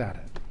hint at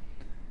it.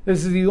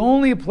 This is the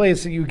only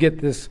place that you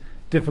get this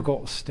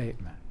difficult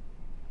statement.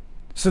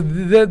 So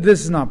this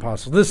is not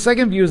possible. The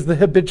second view is the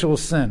habitual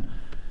sin.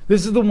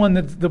 This is the one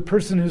that the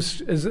person who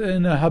is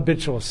in a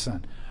habitual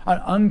sin, an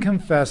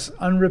unconfessed,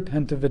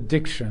 unrepentant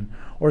addiction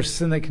or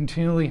sin that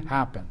continually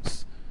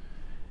happens.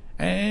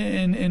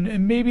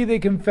 And maybe they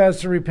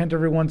confess or repent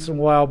every once in a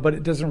while, but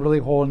it doesn't really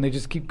hold, and they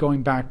just keep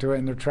going back to it,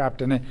 and they're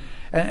trapped in it.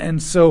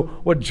 And so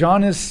what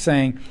John is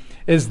saying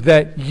is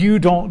that you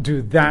don't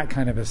do that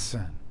kind of a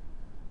sin.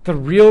 The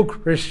real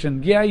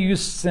Christian, yeah, you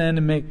sin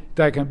and make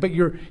that kind, but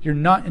you're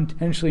not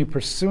intentionally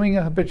pursuing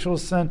a habitual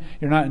sin.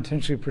 You're not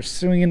intentionally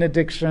pursuing an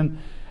addiction.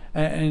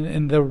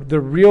 And the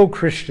real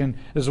Christian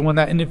is one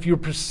that, and if you're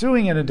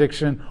pursuing an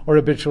addiction or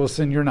habitual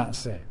sin, you're not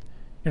saved.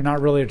 You're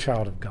not really a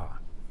child of God.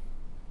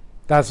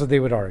 That's what they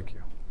would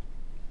argue.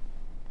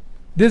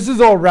 This is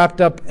all wrapped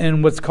up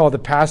in what's called the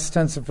past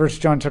tense of 1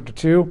 John chapter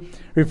 2,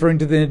 referring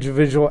to the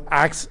individual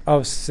acts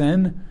of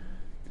sin.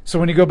 So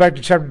when you go back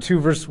to chapter 2,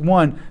 verse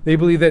 1, they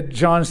believe that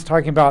John is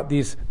talking about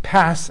these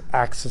past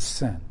acts of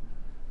sin.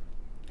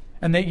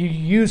 And that you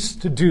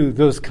used to do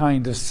those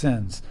kinds of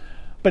sins.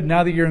 But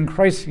now that you're in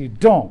Christ, you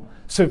don't.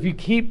 So if you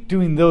keep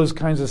doing those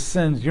kinds of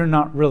sins, you're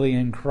not really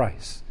in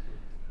Christ.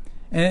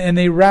 And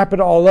they wrap it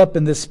all up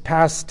in this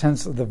past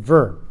tense of the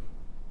verb.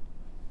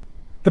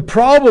 The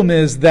problem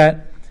is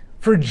that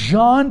for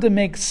John to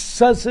make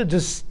such a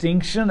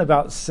distinction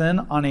about sin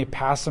on a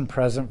past and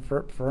present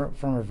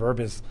from a verb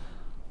is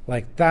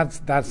like,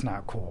 that's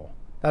not cool.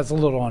 That's a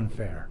little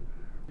unfair.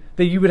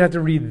 That you would have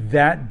to read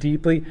that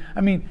deeply.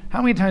 I mean,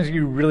 how many times are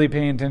you really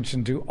paying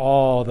attention to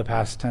all the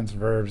past tense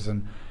verbs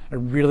and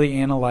really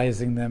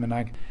analyzing them,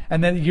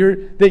 and that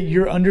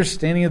your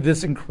understanding of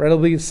this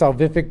incredibly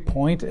salvific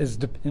point is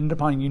dependent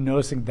upon you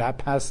noticing that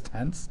past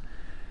tense?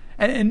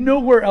 And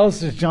nowhere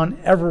else does John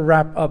ever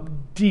wrap up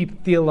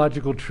deep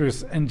theological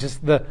truths in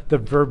just the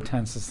verb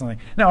tense of something.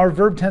 Now, our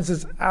verb tense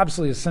is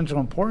absolutely essential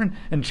and important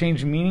and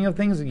change meaning of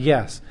things,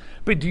 yes.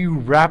 But do you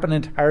wrap an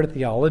entire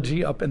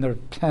theology up in the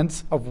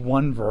tense of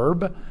one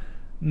verb?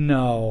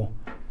 No.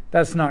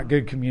 That's not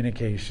good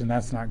communication.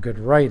 That's not good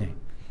writing.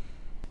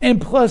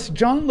 And plus,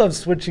 John loves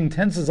switching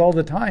tenses all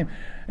the time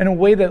in a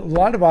way that a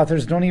lot of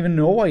authors don't even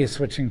know why he's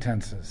switching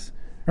tenses.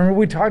 Remember,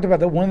 we talked about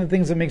that one of the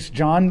things that makes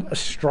John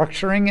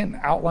structuring and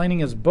outlining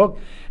his book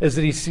is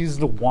that he sees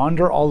to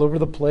wander all over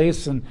the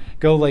place and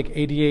go like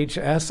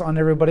ADHS on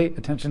everybody,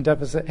 attention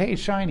deficit, hey,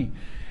 shiny.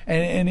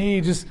 And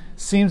he just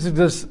seems to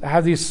just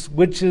have these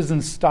switches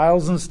and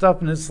styles and stuff,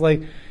 and it's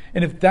like,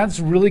 and if that's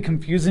really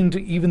confusing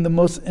to even the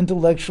most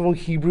intellectual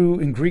Hebrew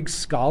and Greek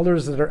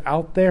scholars that are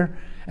out there,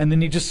 and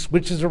then he just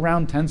switches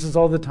around tenses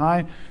all the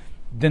time,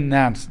 then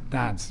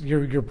that's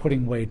you're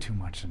putting way too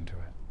much into it.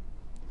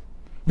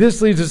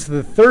 This leads us to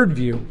the third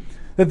view,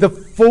 that the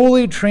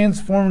fully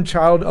transformed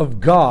child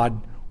of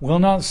God will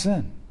not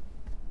sin.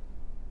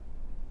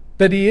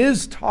 That he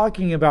is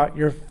talking about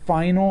your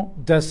final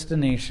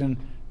destination,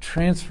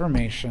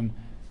 transformation,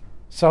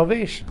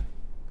 salvation.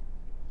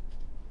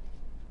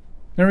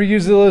 Remember, we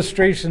use the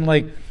illustration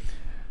like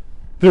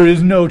there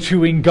is no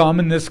chewing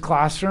gum in this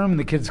classroom, and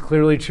the kid's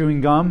clearly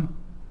chewing gum.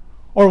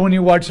 Or when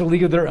you watch A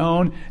League of Their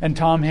Own and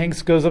Tom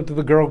Hanks goes up to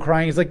the girl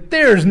crying, he's like,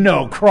 there's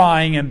no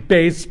crying in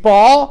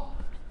baseball.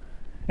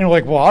 And we're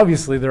like, well,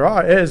 obviously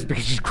there is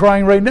because she's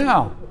crying right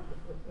now.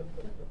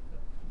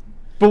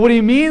 But what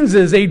he means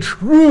is a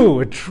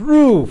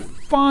true,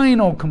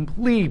 final,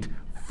 complete,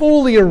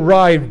 fully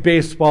arrived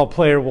baseball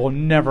player will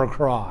never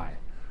cry.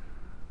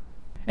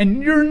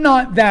 And you're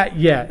not that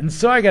yet. And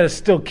so I got to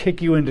still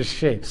kick you into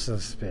shape, so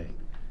to speak.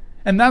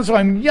 And that's why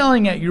I'm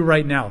yelling at you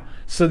right now,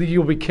 so that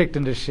you'll be kicked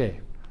into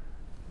shape.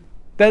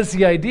 That's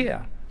the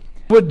idea.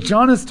 What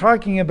John is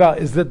talking about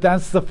is that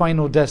that's the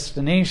final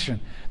destination.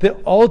 That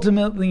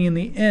ultimately, in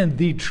the end,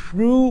 the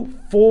true,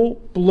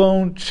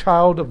 full-blown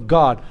child of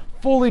God,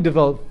 fully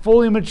developed,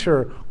 fully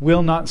mature,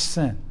 will not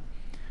sin.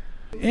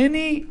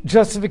 Any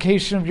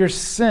justification of your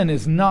sin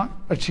is not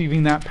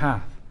achieving that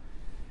path.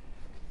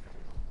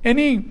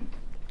 Any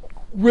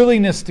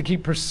willingness to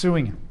keep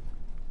pursuing it,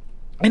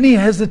 any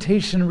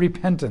hesitation and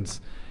repentance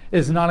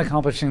is not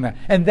accomplishing that.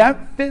 And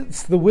that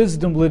fits the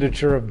wisdom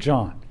literature of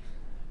John.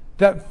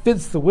 That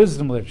fits the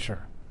wisdom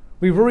literature.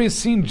 We've already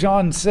seen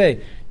John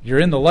say, you're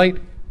in the light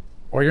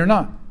or you're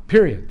not,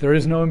 period. There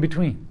is no in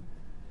between.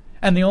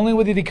 And the only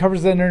way that he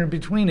covers that in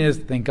between is,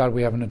 thank God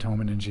we have an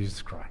atonement in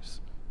Jesus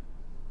Christ.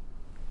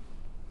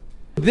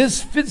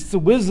 This fits the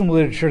wisdom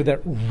literature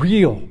that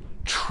real,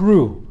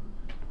 true,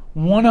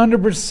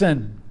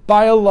 100%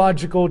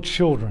 biological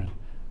children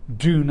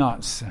do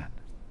not sin.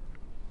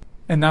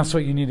 And that's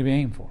what you need to be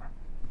aiming for.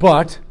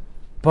 But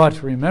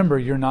remember,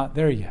 you're not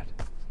there yet.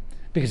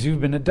 Because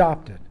you've been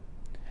adopted.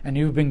 And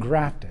you've been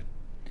grafted.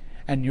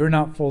 And you're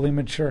not fully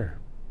mature.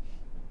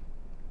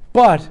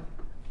 But,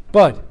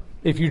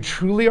 if you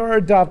truly are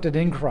adopted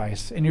in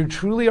Christ, and you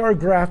truly are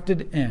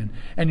grafted in,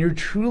 and you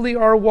truly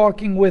are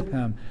walking with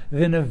Him,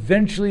 then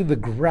eventually the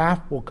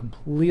graft will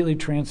completely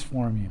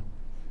transform you.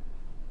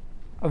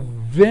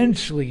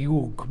 Eventually you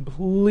will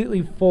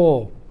completely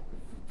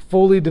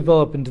fully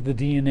develop into the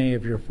DNA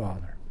of your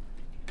Father.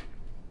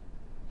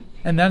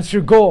 And that's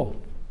your goal.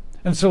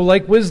 And so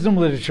like wisdom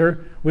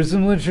literature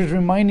is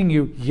reminding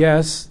you,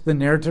 yes, the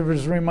narrative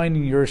is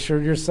reminding you, you're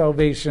assured your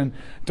salvation.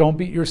 Don't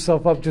beat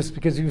yourself up just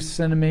because you've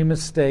sinned and made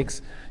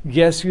mistakes.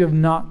 Yes, you have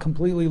not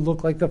completely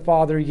looked like the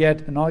Father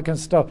yet and all that kind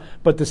of stuff.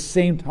 But at the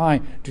same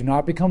time, do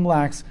not become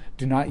lax.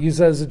 Do not use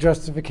that as a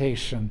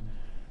justification,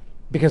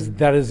 because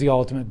that is the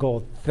ultimate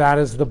goal. That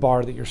is the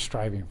bar that you're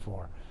striving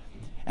for.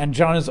 And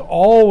John is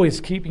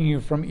always keeping you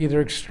from either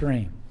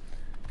extreme.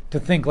 To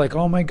think like,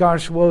 oh my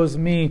gosh, woe is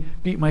me,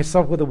 beat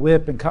myself with a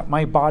whip and cut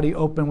my body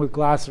open with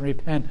glass and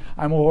repent.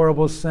 I'm a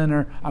horrible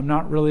sinner. I'm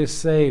not really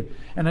saved.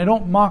 And I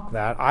don't mock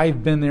that.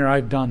 I've been there.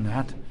 I've done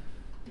that.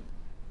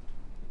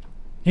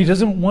 He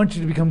doesn't want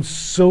you to become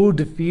so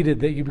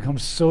defeated that you become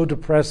so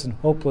depressed and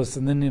hopeless,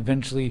 and then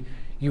eventually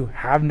you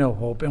have no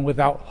hope. And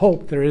without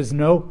hope, there is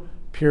no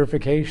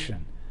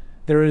purification.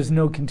 There is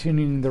no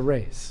continuing the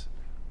race.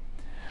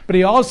 But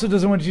he also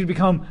doesn't want you to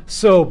become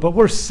but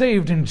we're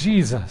saved in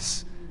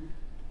Jesus.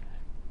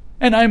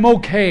 And I'm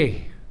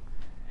okay.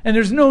 And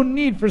there's no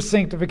need for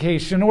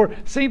sanctification, or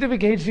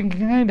sanctification can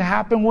kind of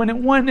happen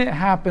when it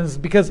happens,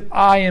 because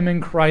I am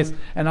in Christ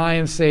and I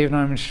am saved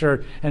and I'm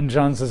assured. And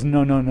John says,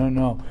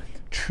 no.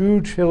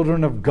 True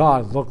children of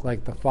God look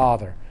like the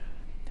Father.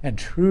 And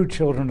true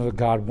children of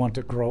God want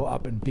to grow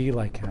up and be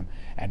like Him.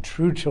 And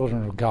true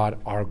children of God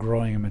are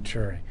growing and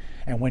maturing.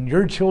 And when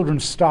your children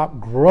stop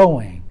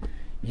growing,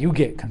 you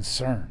get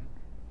concerned.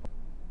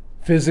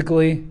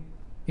 Physically,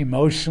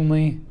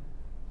 emotionally,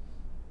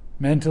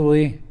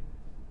 mentally.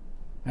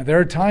 And there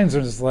are times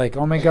when it's like,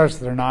 oh my gosh,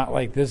 they're not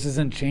like, this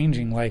isn't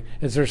changing. Like,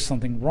 is there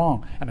something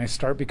wrong? And I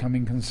start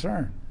becoming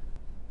concerned.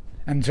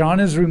 And John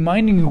is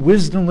reminding you,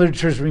 wisdom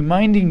literature is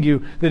reminding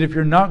you that if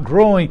you're not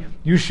growing,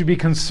 you should be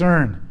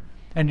concerned.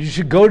 And you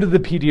should go to the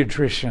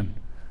pediatrician,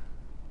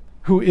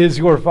 who is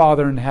your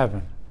Father in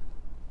heaven,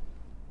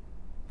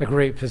 the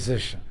great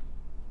physician.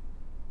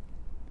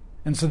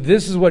 And so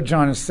this is what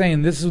John is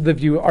saying. This is the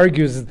view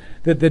argues,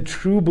 that the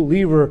true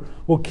believer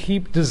will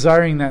keep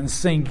desiring that and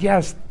saying,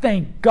 yes,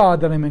 thank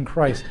God that I'm in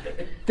Christ.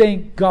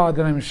 Thank God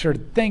that I'm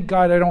assured. Thank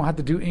God I don't have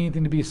to do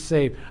anything to be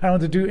saved. I don't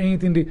have to do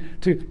anything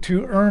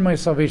to earn my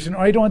salvation.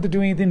 Or I don't have to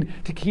do anything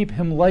to keep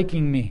Him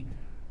liking me.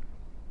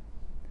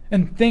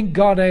 And thank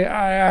God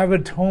I have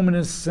atonement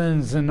of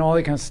sins and all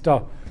that kind of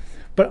stuff.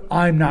 But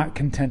I'm not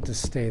content to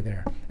stay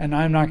there. And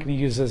I'm not going to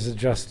use it as a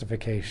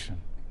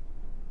justification.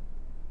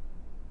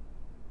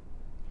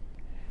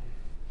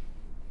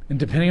 And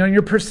depending on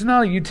your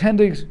personality, you tend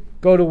to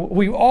go to,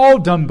 we've all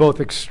done both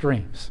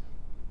extremes.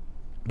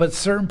 But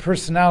certain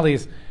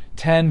personalities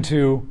tend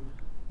to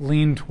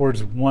lean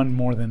towards one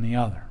more than the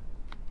other.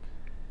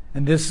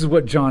 And this is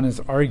what John is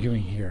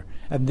arguing here.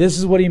 And this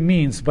is what he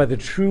means by the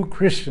true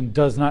Christian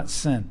does not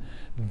sin.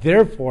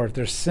 Therefore, if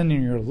there's sin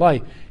in your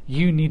life,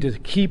 you need to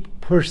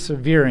keep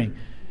persevering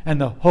and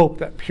the hope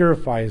that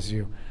purifies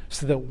you,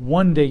 so that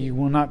one day you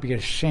will not be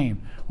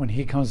ashamed when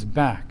He comes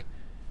back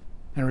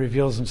and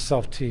reveals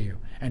Himself to you.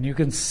 And you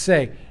can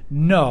say,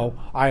 no,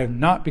 I have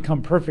not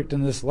become perfect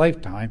in this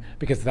lifetime,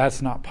 because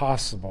that's not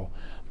possible.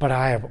 But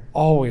I have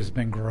always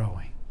been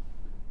growing.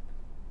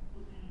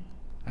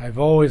 I've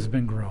always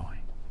been growing.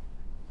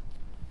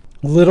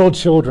 Little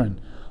children,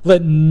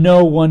 let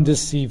no one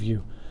deceive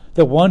you.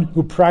 The one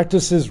who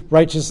practices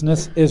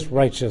righteousness is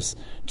righteous,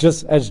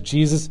 just as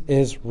Jesus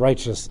is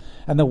righteous.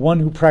 And the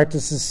one who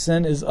practices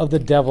sin is of the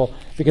devil,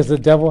 because the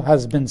devil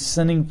has been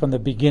sinning from the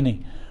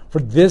beginning. For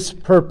this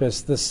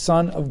purpose, the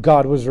Son of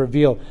God was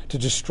revealed, to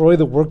destroy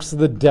the works of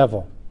the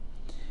devil.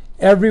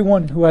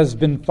 Everyone who has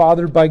been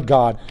fathered by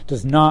God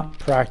does not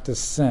practice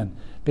sin,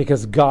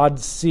 because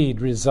God's seed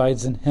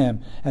resides in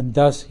him, and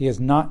thus he is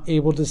not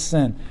able to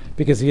sin,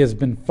 because he has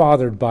been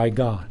fathered by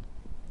God.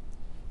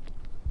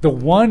 The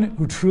one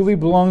who truly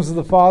belongs to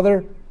the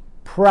Father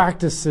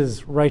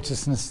practices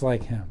righteousness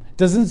like Him.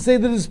 Doesn't say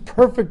that it's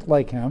perfect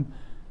like Him.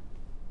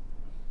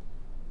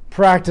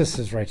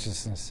 Practices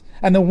righteousness.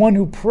 And the one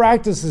who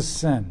practices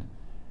sin,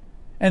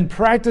 and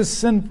practice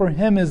sin for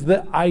him is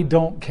that I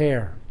don't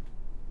care.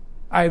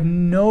 I have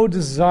no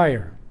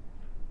desire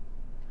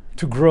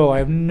to grow. I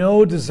have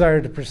no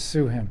desire to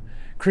pursue Him.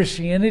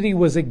 Christianity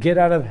was a get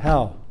out of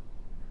hell.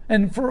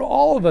 And for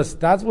all of us,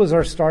 that was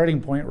our starting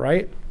point,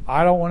 right?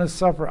 I don't want to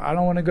suffer. I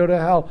don't want to go to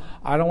hell.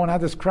 I don't want to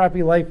have this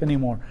crappy life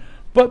anymore.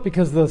 But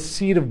because the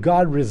seed of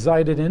God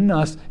resided in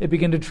us, it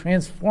began to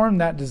transform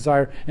that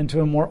desire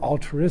into a more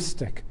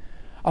altruistic,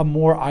 a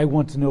more I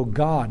want to know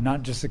God,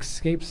 not just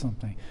escape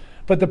something.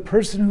 But the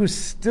person who's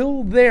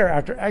still there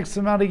after X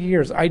amount of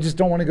years, I just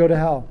don't want to go to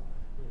hell.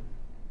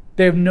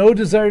 They have no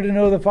desire to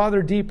know the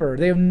Father deeper.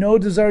 They have no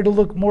desire to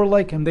look more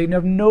like Him. They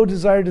have no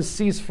desire to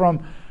cease from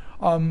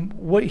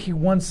what He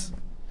wants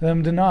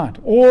them to not.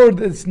 Or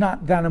it's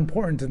not that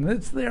important to them.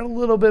 It's there a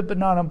little bit, but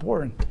not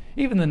important.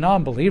 Even the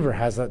non-believer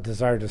has that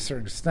desire to a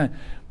certain extent.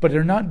 But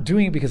they're not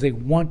doing it because they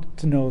want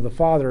to know the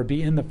Father or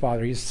be in the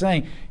Father. He's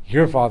saying,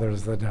 your father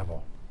is the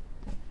devil.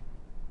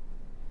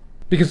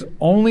 Because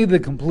only the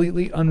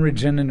completely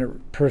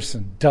unregenerate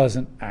person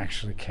doesn't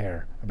actually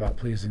care about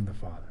pleasing the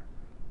Father.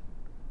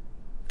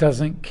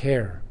 Doesn't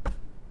care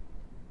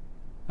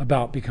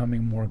about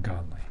becoming more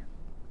godly.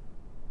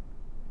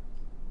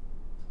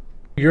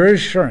 Your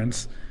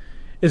assurance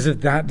is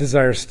that that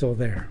desire is still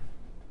there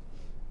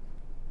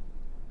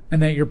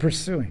and that you're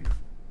pursuing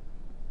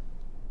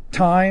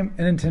time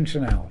and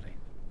intentionality,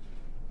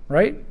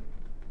 right?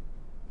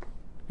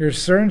 Your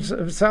assurance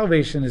of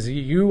salvation is that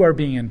you are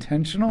being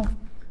intentional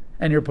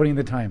and you're putting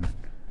the time in.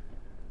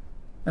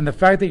 And the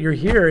fact that you're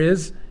here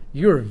is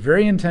you're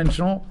very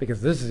intentional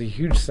because this is a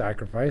huge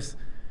sacrifice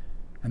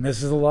and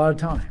this is a lot of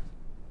time.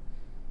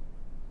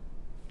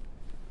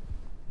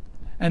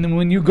 And then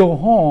when you go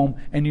home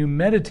and you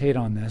meditate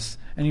on this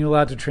and you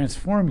allow it to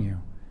transform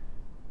you,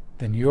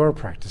 then you're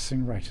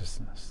practicing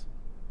righteousness.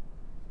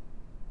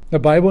 The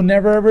Bible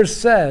never ever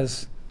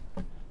says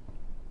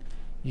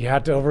you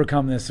have to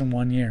overcome this in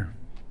 1 year.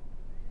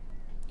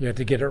 You have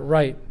to get it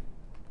right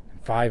in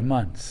 5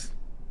 months.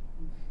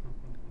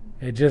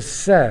 It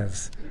just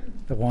says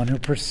the one who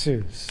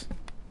pursues,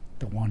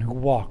 the one who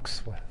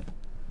walks with,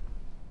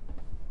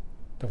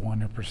 the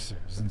one who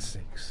pursues and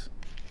seeks.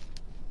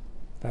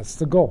 That's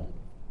the goal.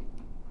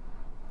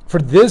 For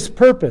this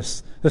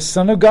purpose, the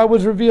Son of God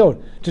was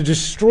revealed, to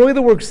destroy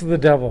the works of the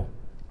devil.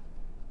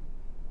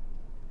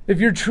 If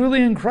you're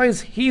truly in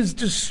Christ, He's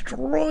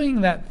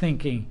destroying that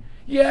thinking.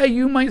 Yeah,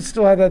 you might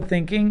still have that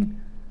thinking,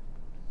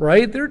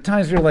 right? There are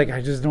times you're like,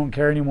 I just don't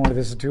care anymore.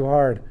 This is too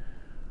hard.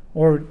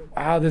 Or,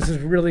 wow, this is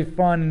really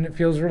fun and it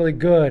feels really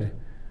good.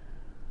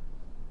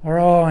 Or,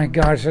 oh my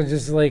gosh, I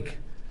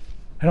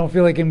don't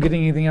feel like I'm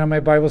getting anything out of my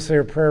Bible study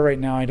or prayer right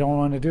now. I don't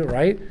want to do it,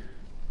 right?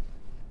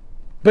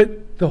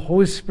 But the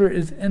Holy Spirit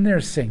is in there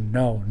saying,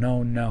 no,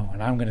 no, no.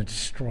 And I'm going to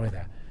destroy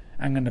that.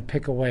 I'm going to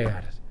pick away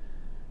at it.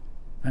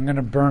 I'm going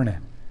to burn it.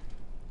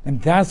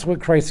 And that's what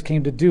Christ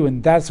came to do.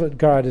 And that's what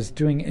God is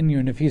doing in you.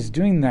 And if He's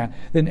doing that,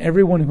 then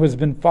everyone who has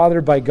been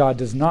fathered by God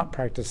does not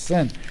practice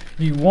sin.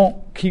 You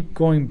won't keep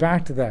going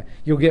back to that.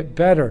 You'll get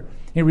better.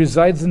 He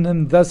resides in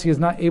them, thus He is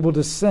not able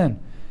to sin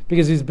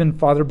because He's been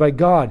fathered by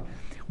God.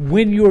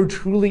 When you are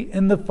truly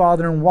in the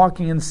Father and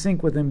walking in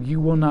sync with Him, you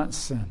will not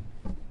sin.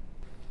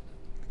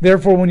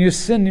 Therefore, when you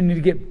sin, you need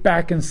to get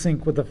back in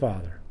sync with the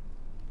Father.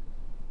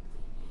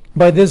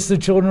 By this, the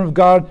children of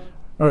God,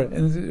 or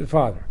the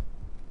Father.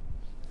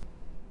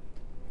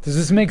 Does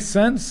this make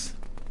sense?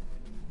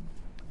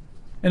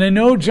 And I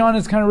know John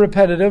is kind of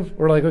repetitive.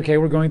 We're like, okay,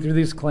 we're going through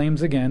these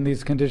claims again,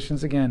 these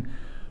conditions again.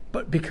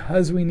 But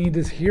because we need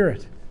to hear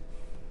it,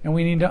 and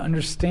we need to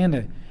understand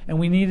it, and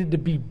we need it to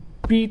be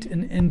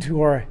beaten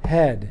into our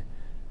head,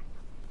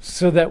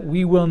 so that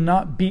we will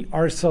not beat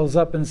ourselves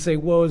up and say,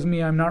 woe is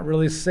me, I'm not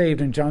really saved.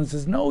 And John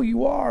says, no,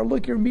 you are.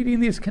 Look, you're meeting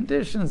these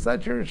conditions.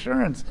 That's your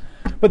assurance.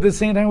 But at the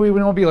same time, we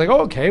won't be like,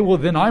 okay, well,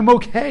 then I'm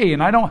okay,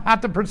 and I don't have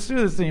to pursue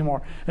this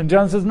anymore. And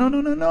John says,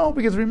 no,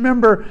 because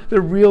remember,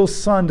 the real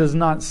son does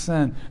not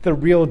sin. The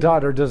real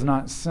daughter does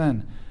not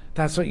sin.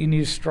 That's what you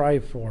need to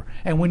strive for.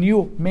 And when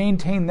you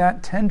maintain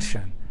that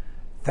tension,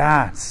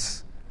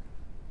 it's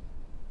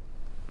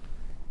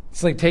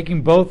like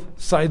taking both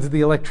sides of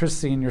the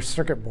electricity in your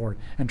circuit board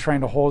and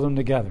trying to hold them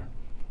together.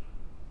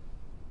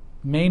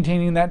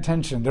 Maintaining that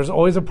tension. There's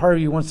always a part of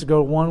you who wants to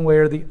go one way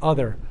or the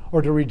other,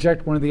 or to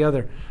reject one or the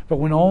other. But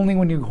only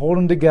when you hold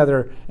them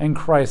together in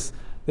Christ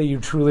that you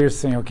truly are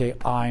saying, okay,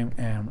 I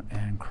am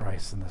in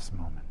Christ in this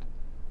moment.